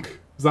gunk.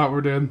 Is that what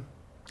we're doing?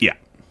 Yeah.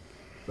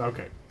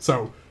 Okay.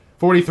 So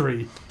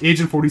 43,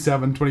 Agent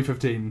 47,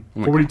 2015.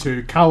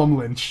 42, Callum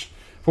Lynch.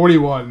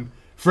 41,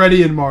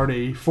 Freddie and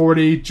Marty.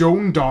 40,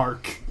 Joan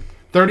Dark.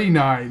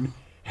 39,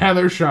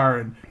 Heather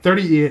Sharon.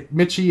 38,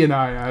 Michi and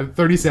Aya.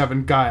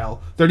 37,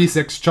 Guile.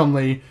 36,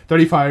 Chun-Li.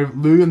 35,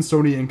 Lou and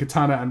Sony and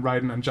Katana and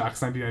Raiden and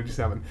Jax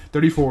 1997.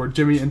 34,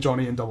 Jimmy and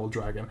Johnny and Double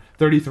Dragon.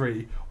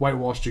 33,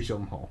 Whitewash Jake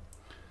Gyllenhaal.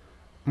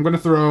 I'm going to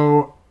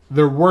throw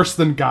They're Worse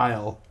Than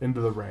Guile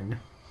into the ring.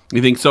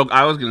 You think so?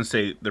 I was gonna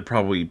say they're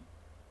probably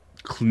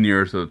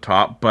nearer to the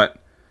top, but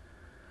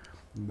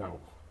No.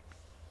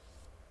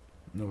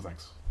 No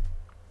thanks.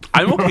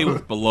 I'm okay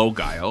with below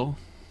Guile.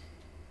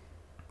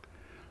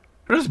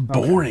 They're just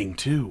boring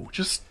too.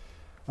 Just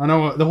I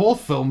know the whole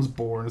film's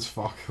boring as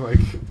fuck. Like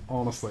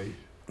honestly,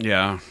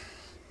 yeah.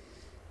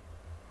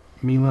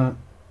 Mila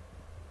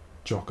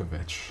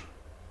Djokovic.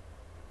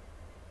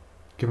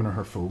 Giving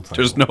her full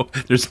title.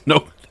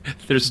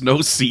 There's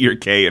no C or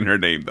K in her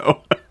name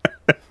though.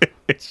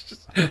 It's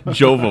just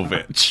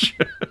Jovovich.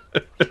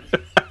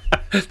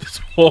 This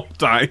whole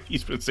time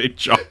he's been saying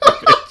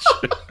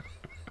Djokovic.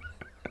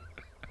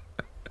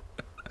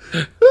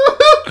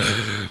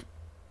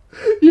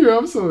 You're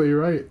absolutely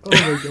right. Oh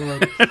my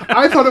god!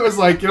 I thought it was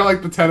like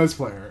like the tennis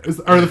player. Is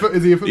he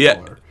a footballer?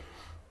 Yeah.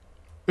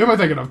 Who am I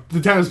thinking of?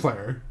 The tennis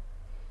player.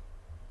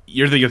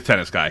 You're thinking of the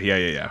tennis guy.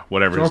 Yeah.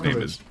 Whatever his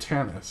name is.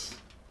 Tennis.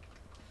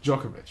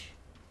 Djokovic.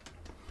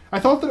 I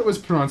thought that it was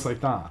pronounced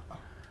like that.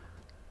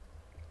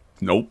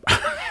 Nope.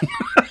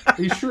 Are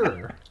you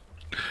sure?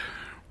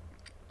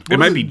 It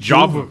might be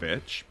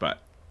Jovovich,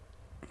 but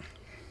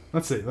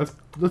let's see.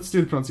 Let's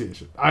do the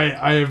pronunciation.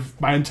 I have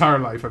my entire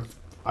life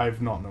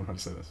I've not known how to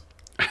say this.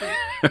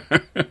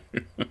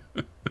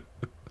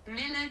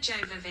 Mila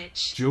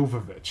Jovovich.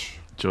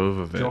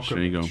 Jovovich.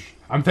 There you go.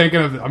 I'm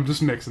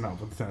just mixing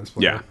up with the tennis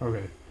player. Yeah.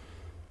 Okay.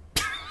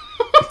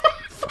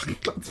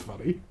 That's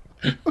funny.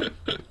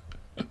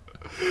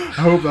 I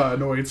hope that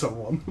annoyed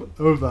someone.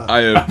 I hope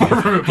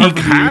that. He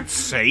can't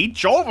say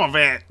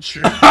Jovovich.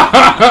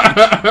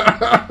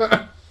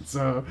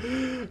 So,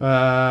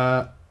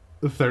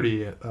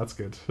 38. That's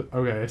good.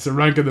 Okay, so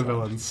ranking the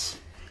villains.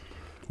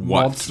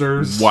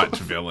 Monsters. What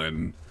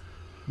villain?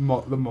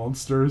 The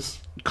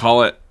monsters.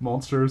 Call it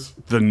Monsters.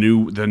 the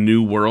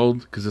new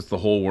world because it's the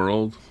whole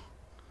world,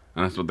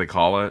 and that's what they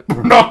call it.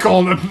 We're not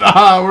calling it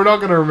that. We're not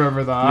going to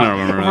remember that.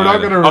 We're not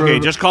going to remember. Okay,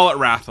 just call it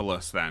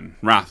Rathalos then.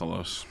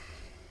 Rathalos.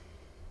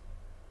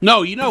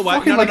 No, you know what?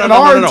 Fucking No. an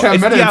hour and 10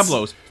 it's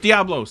minutes.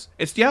 Diablos.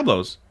 It's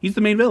Diablos. He's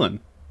the main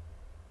villain.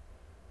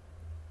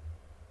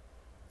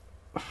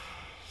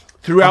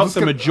 Throughout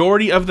the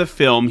majority of the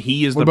film,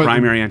 he is the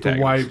primary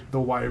antagonist. The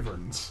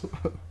wyverns.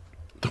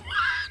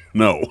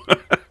 No.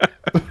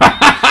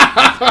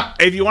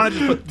 If you wanted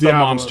to put the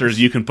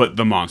monsters, you can put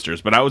the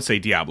monsters, but I would say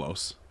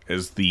Diablos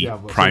is the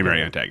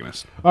primary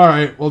antagonist. All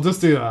right, we'll just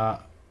do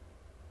that.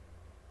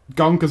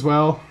 Gunk as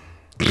well.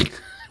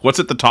 What's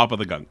at the top of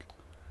the gunk?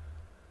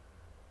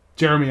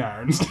 Jeremy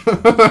Irons.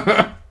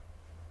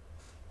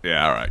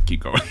 Yeah, all right,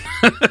 keep going.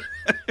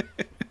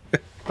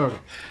 Okay.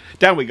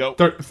 Down we go.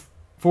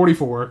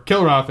 44,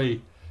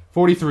 Kilrathi.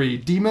 43,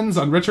 Demons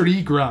and Richard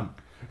E. Grant.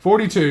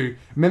 42,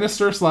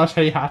 Minister /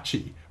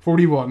 Heihachi.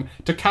 41,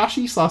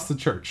 Takashi / The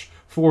Church.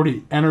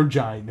 40,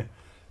 Energine.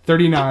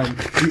 39,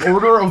 The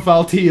Order of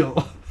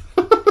Valtiel.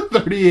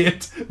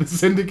 38, The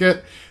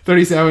Syndicate.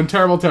 37,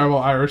 Terrible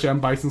Irish M.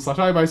 Bison /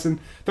 I. Bison.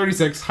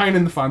 36,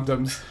 Heinen the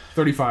Phantoms.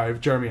 35,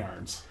 Jeremy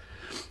Irons.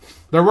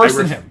 They're worse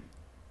than him.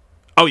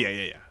 Oh,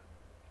 yeah.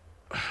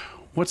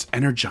 What's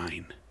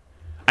Energine?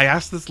 I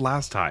asked this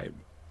last time.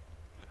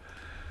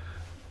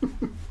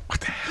 What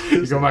the hell?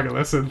 You go back and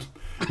listen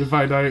to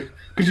find out.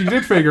 Because you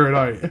did figure it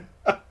out.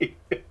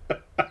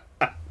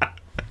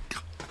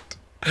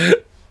 I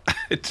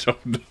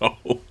don't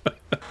know.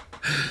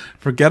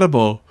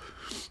 Forgettable.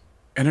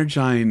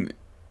 Energine.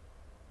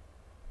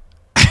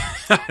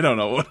 I don't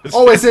know what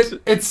Oh, is it?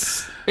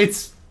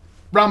 It's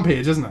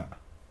Rampage, isn't it?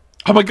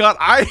 Oh my god,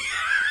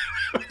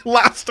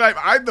 last time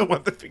I'm the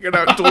one that figured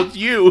out and told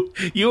you.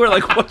 You were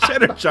like, what's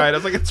Energine? I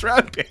was like, it's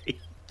Rampage.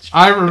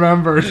 I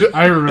remembered.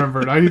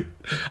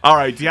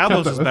 Alright,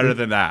 Diablos is better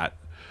than that.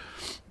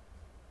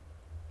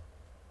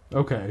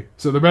 Okay,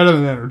 so they're better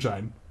than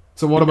Energine.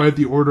 So what about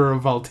the Order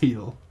of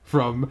Valtiel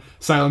from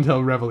Silent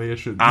Hill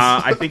Revelations?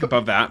 I think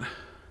above that.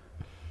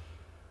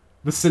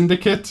 The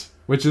Syndicate,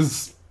 which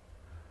is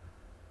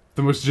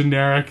the most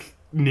generic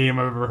name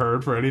I've ever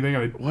heard for anything.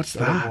 What's I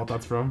don't that? know what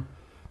that's from.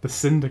 The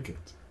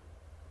Syndicate.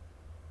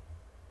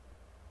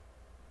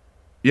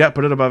 Yeah,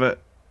 put it above it.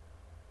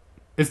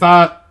 Is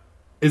that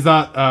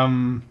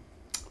Hitman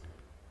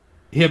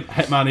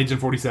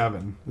Agent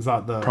 47? Is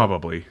that the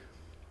Probably.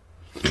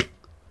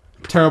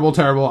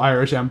 Terrible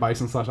Irish M.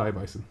 Bison / I.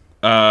 Bison?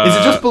 Is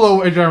it just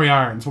below Jeremy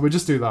Irons? Will we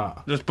just do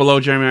that? Just below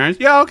Jeremy Irons?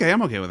 Yeah, okay,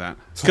 I'm okay with that.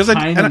 Because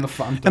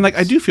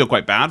I do feel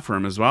quite bad for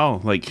him as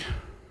well. Like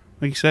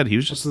you said, he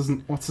was just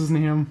what's his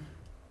name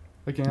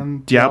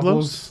again?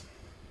 Diablos.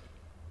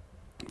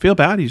 Feel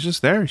bad. He's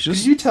just there.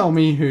 Could you tell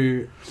me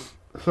who?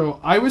 So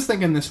I was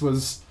thinking this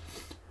was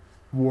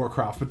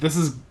Warcraft, but this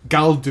is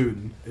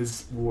Galdoon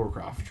is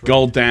Warcraft. Right?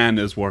 Gul'dan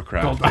is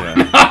Warcraft.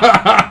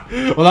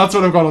 Yeah. Well, that's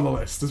what I've got on the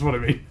list. Is what I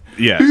mean.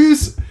 Yeah.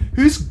 Who's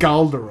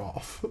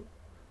Galdaroth?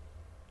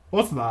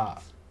 What's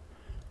that?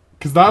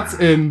 Because that's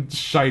in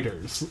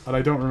Shiders, and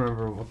I don't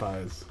remember what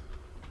that is.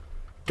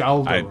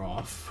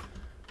 Galdaroth.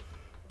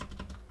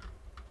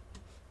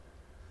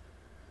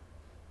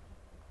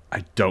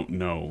 I don't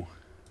know.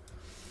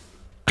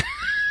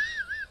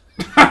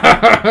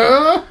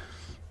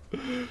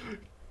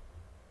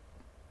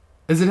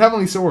 Is it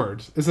Heavenly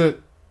Sword? Is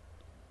it...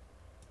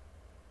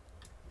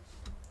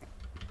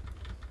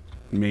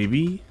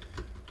 Maybe.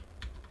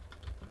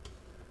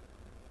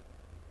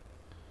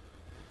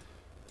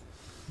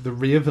 The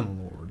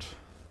Raven Lord.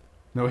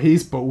 No,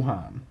 he's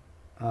Bohan.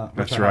 Which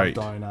That's I have right.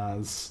 down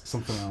as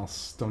something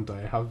else, don't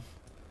I? Have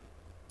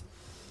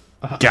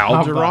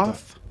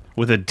Galdaroth?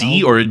 With a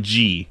D or a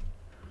G?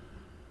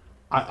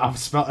 I've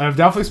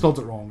definitely spelled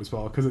it wrong as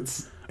well, because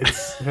it's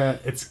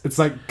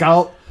like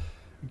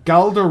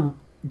Galdaroth.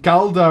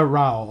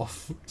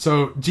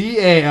 So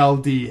Galdaraoth.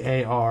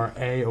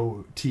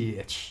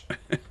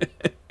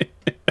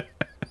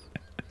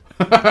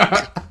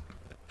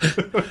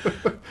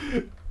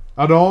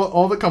 And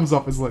all that comes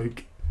up is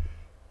like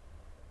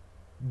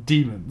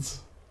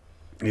demons.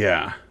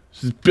 Yeah.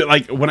 It's a bit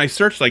like when I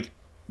search like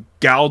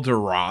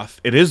Galdaroth,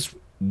 it is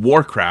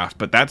Warcraft,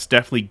 but that's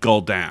definitely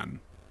Gul'dan.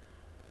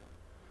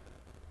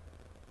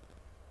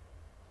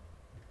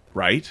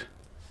 Right?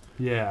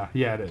 Yeah,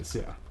 it is,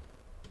 yeah.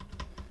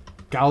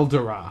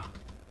 Galdara.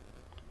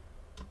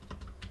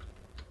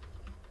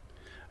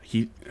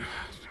 I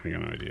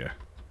got no idea.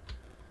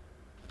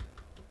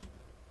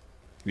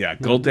 Yeah,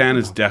 Gul'dan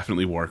is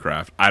definitely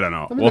Warcraft. I don't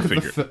know. We'll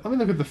figure. Let me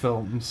look at the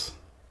films.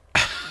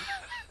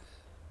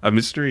 A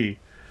mystery.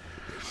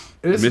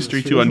 It is a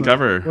Mystery to isn't it?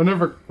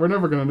 uncover. We're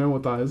never gonna know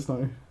what that is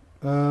now.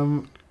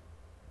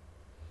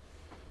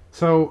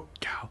 So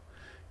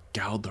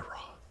Galdaroth.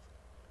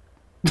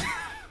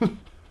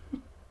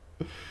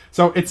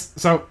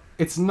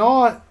 it's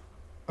not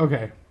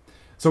okay.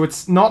 So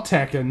it's not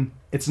Tekken.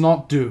 It's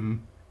not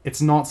Doom.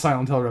 It's not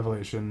Silent Hill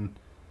Revelation.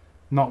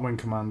 Not Wing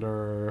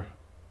Commander.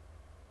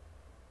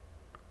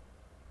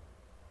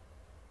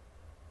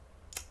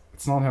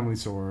 It's not Heavenly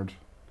Sword.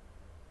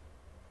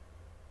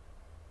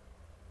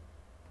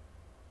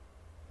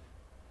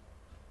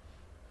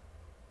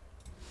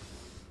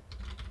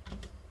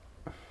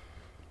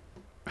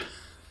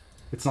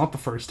 It's not the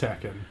first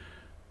Tekken.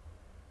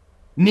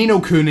 Ni no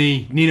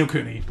Kuni.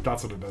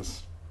 That's what it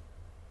is.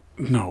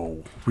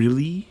 No,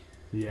 really?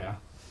 Yeah.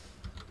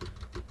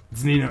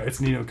 It's Ni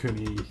no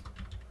Kuni.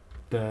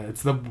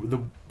 It's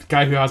the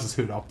guy who has his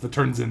hood up that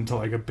turns into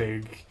like a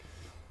big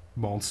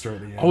monster at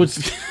the end. Oh,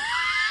 it's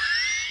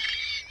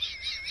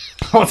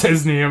What's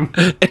his name?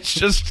 it's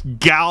just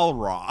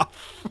Galroth.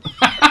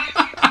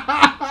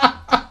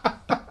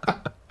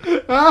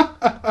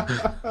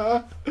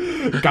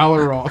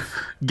 Galaroth.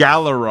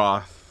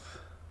 Galaroth.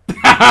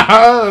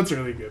 That's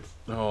really good.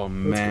 Oh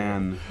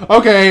man.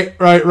 Okay,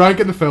 right.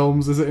 Ranking the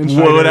films. Is it in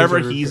Whatever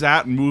Shriners or- he's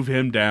at, move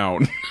him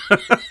down.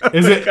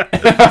 Is it?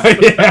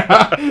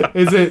 Yeah.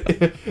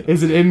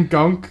 Is it in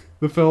Gunk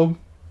the film?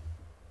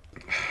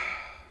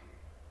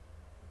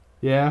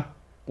 Yeah.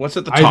 What's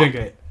at the top? I think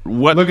it.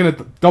 What? Looking at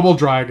the Double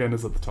Dragon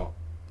is at the top,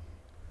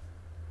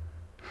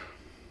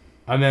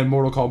 and then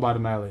Mortal Kombat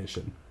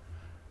Annihilation.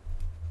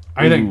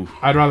 I think Ooh.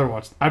 I'd rather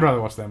watch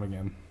them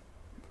again.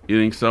 You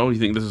think so? You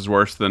think this is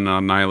worse than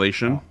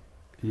Annihilation?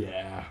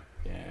 Yeah.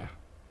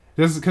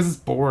 This is because it's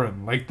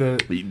boring. Like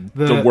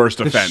the worst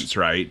the offense,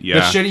 right? The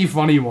Yeah, shitty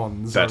funny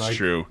ones. that's are like,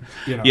 true.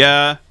 You know.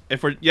 Yeah,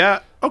 if we're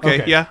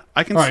okay, yeah,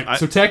 I can. All right,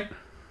 so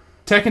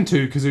Tekken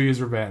 2,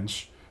 Kazuya's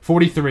Revenge.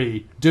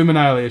 43, Doom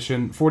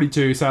Annihilation.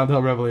 42, Silent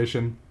Hill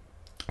Revelation.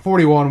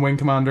 41, Wing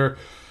Commander.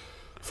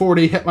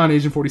 40, Hitman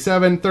Agent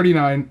 47.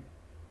 39,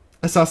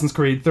 Assassin's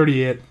Creed.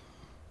 38,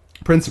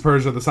 Prince of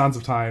Persia: The Sands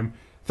of Time.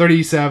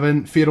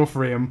 37, Fatal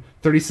Frame.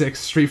 36,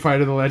 Street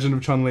Fighter: The Legend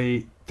of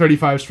Chun-Li.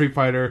 35, Street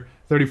Fighter.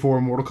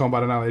 34, Mortal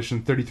Kombat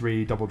Annihilation.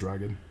 33, Double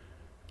Dragon.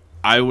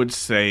 I would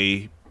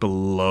say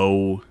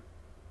below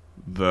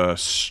the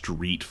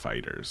Street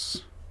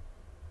Fighters.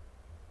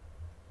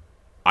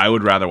 I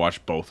would rather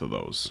watch both of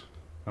those.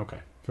 Okay,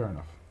 fair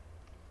enough.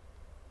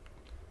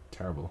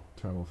 Terrible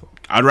film.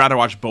 I'd rather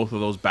watch both of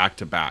those back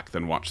to back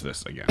than watch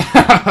this again.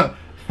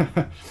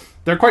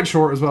 They're quite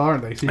short as well,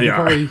 aren't they? So you Yeah.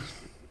 probably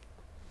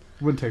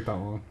wouldn't take that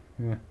long.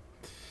 Yeah.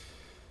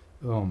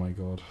 Oh my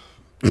god.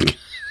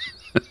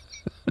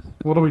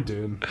 What are we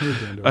doing? What are we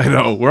doing to I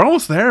know. We're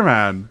almost there,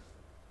 man.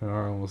 We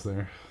are almost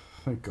there.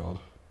 Thank God.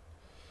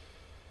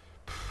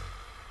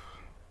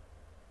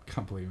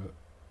 Can't believe it.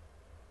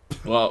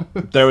 Well,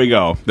 there we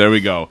go.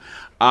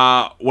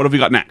 What have we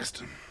got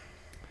next?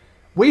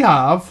 We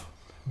have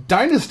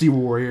Dynasty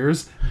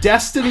Warriors: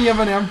 Destiny of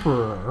an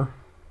Emperor.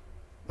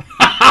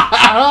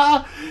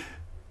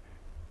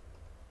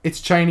 It's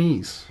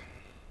Chinese.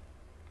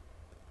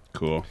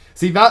 Cool.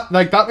 See, that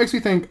makes me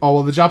think, oh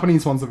well, the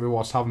Japanese ones that we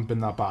watched haven't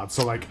been that bad.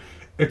 So like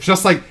it's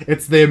just like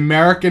it's the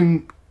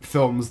American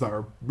films that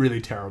are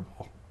really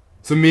terrible.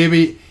 So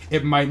maybe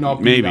it might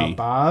not be that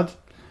bad.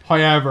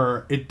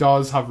 However, it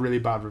does have really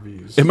bad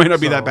reviews. It might not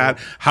be that bad.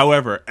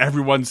 However,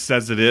 everyone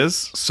says it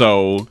is.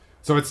 So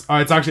it's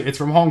actually it's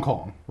from Hong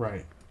Kong,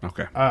 right?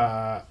 okay.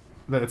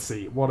 Let's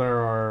see. What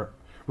are our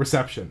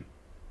reception?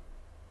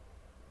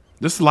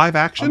 This is live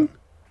action?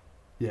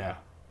 Yeah.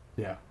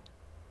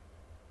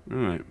 All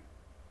right.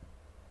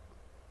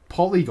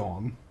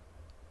 Polygon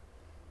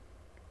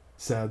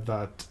said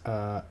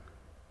that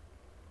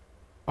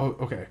Oh,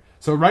 okay.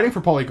 So, writing for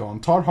Polygon,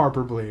 Todd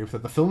Harper believed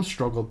that the film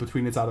struggled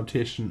between its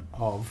adaptation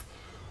of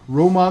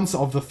Romance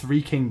of the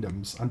Three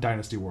Kingdoms and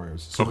Dynasty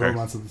Warriors. So, Okay.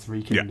 Romance of the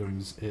Three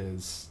Kingdoms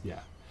is we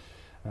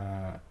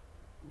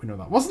know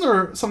that. Wasn't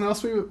there something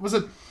else? Was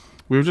it?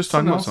 We were just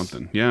talking about Something else?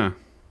 something. Yeah. What were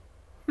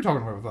we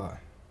talking about with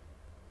that?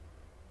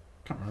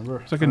 Can't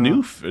remember. It's like a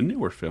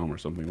newer film or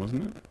something,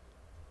 wasn't it?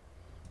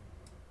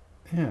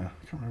 Yeah,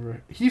 I can't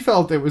remember. He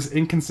felt it was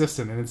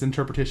inconsistent in its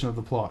interpretation of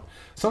the plot,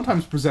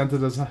 sometimes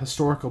presented as a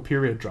historical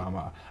period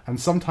drama, and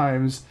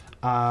sometimes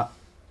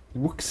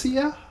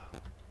wuxia,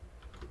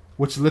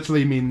 which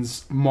literally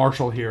means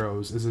martial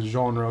heroes, is a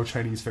genre of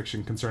Chinese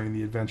fiction concerning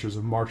the adventures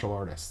of martial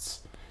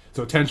artists.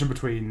 So a tension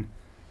between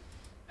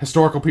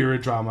historical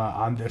period drama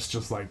and this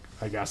just like,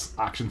 I guess,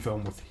 action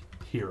film with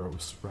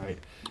heroes, right?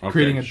 Okay,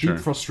 Creating a sure.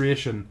 deep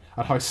frustration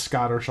at how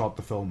scattershot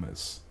the film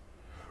is.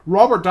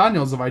 Robert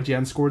Daniels of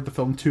IGN scored the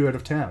film 2 out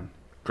of 10,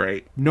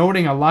 Great.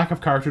 noting a lack of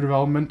character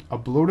development, a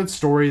bloated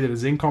story that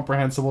is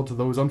incomprehensible to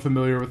those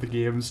unfamiliar with the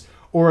games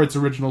or its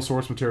original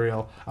source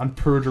material, and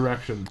poor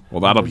direction. Well,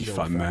 that'll be Visual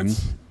fun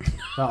effects.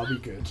 That'll be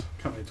good.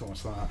 Can't wait to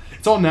watch that.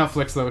 It's on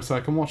Netflix though, so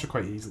I can watch it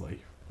quite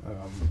easily.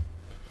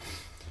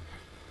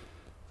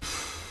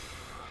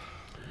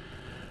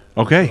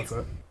 Okay. That's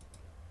it.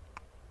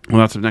 Well,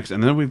 that's up next.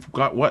 And then we've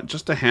got, what,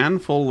 just a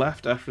handful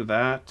left after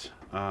that?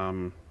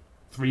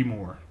 3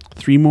 more.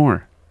 3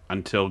 more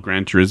until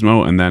Gran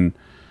Turismo, and then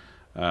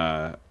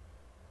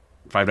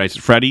Five Nights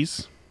at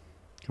Freddy's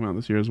come out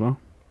this year as well.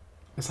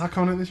 Is that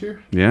coming out this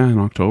year? Yeah, in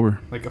October.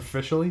 Like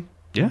officially?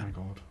 Yeah. Oh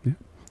my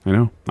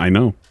god. I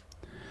know.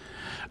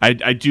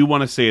 I do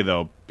want to say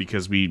though,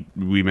 because we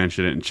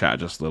mentioned it in chat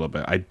just a little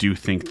bit, I do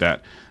think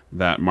that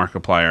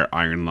Markiplier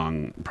Iron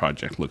Lung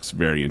project looks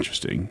very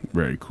interesting,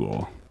 very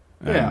cool.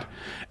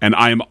 And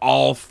I am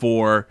all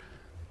for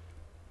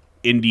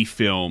indie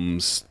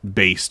films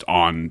based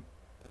on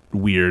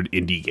weird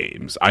indie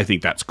games. I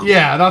think that's cool.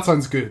 Yeah, that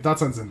sounds good. That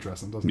sounds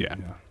interesting, doesn't Yeah. it?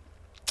 Yeah.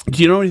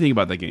 Do you know anything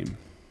about that game?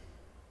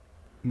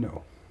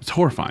 No. It's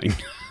horrifying.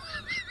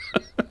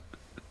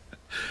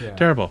 Yeah.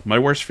 Terrible. My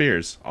worst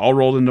fears all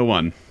rolled into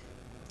one.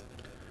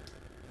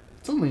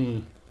 It's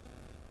only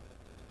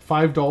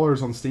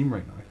 $5 on Steam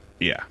right now.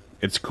 Yeah,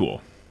 it's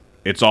cool.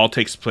 It all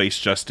takes place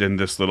just in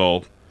this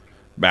little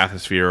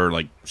bathysphere or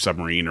like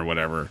submarine or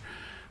whatever.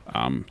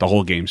 The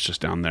whole game's just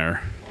down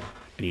there,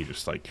 and you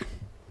just like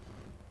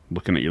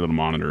looking at your little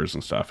monitors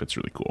and stuff. It's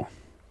really cool.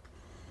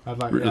 I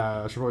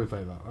should probably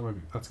play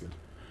that. That's good.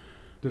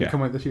 Did Yeah. it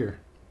come out this year?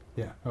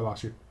 Yeah, or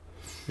last year.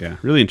 Yeah,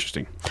 really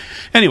interesting.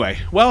 Anyway,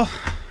 well,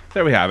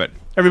 there we have it.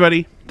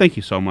 Everybody, thank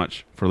you so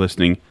much for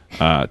listening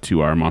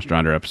to our Monster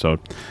Hunter episode.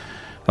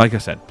 Like I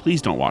said,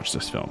 please don't watch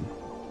this film.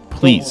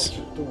 Please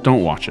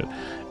don't watch it.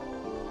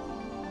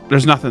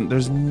 There's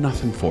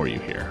nothing for you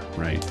here,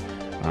 right?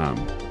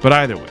 But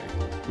either way,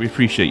 we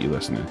appreciate you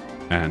listening,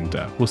 and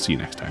we'll see you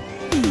next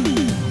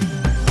time.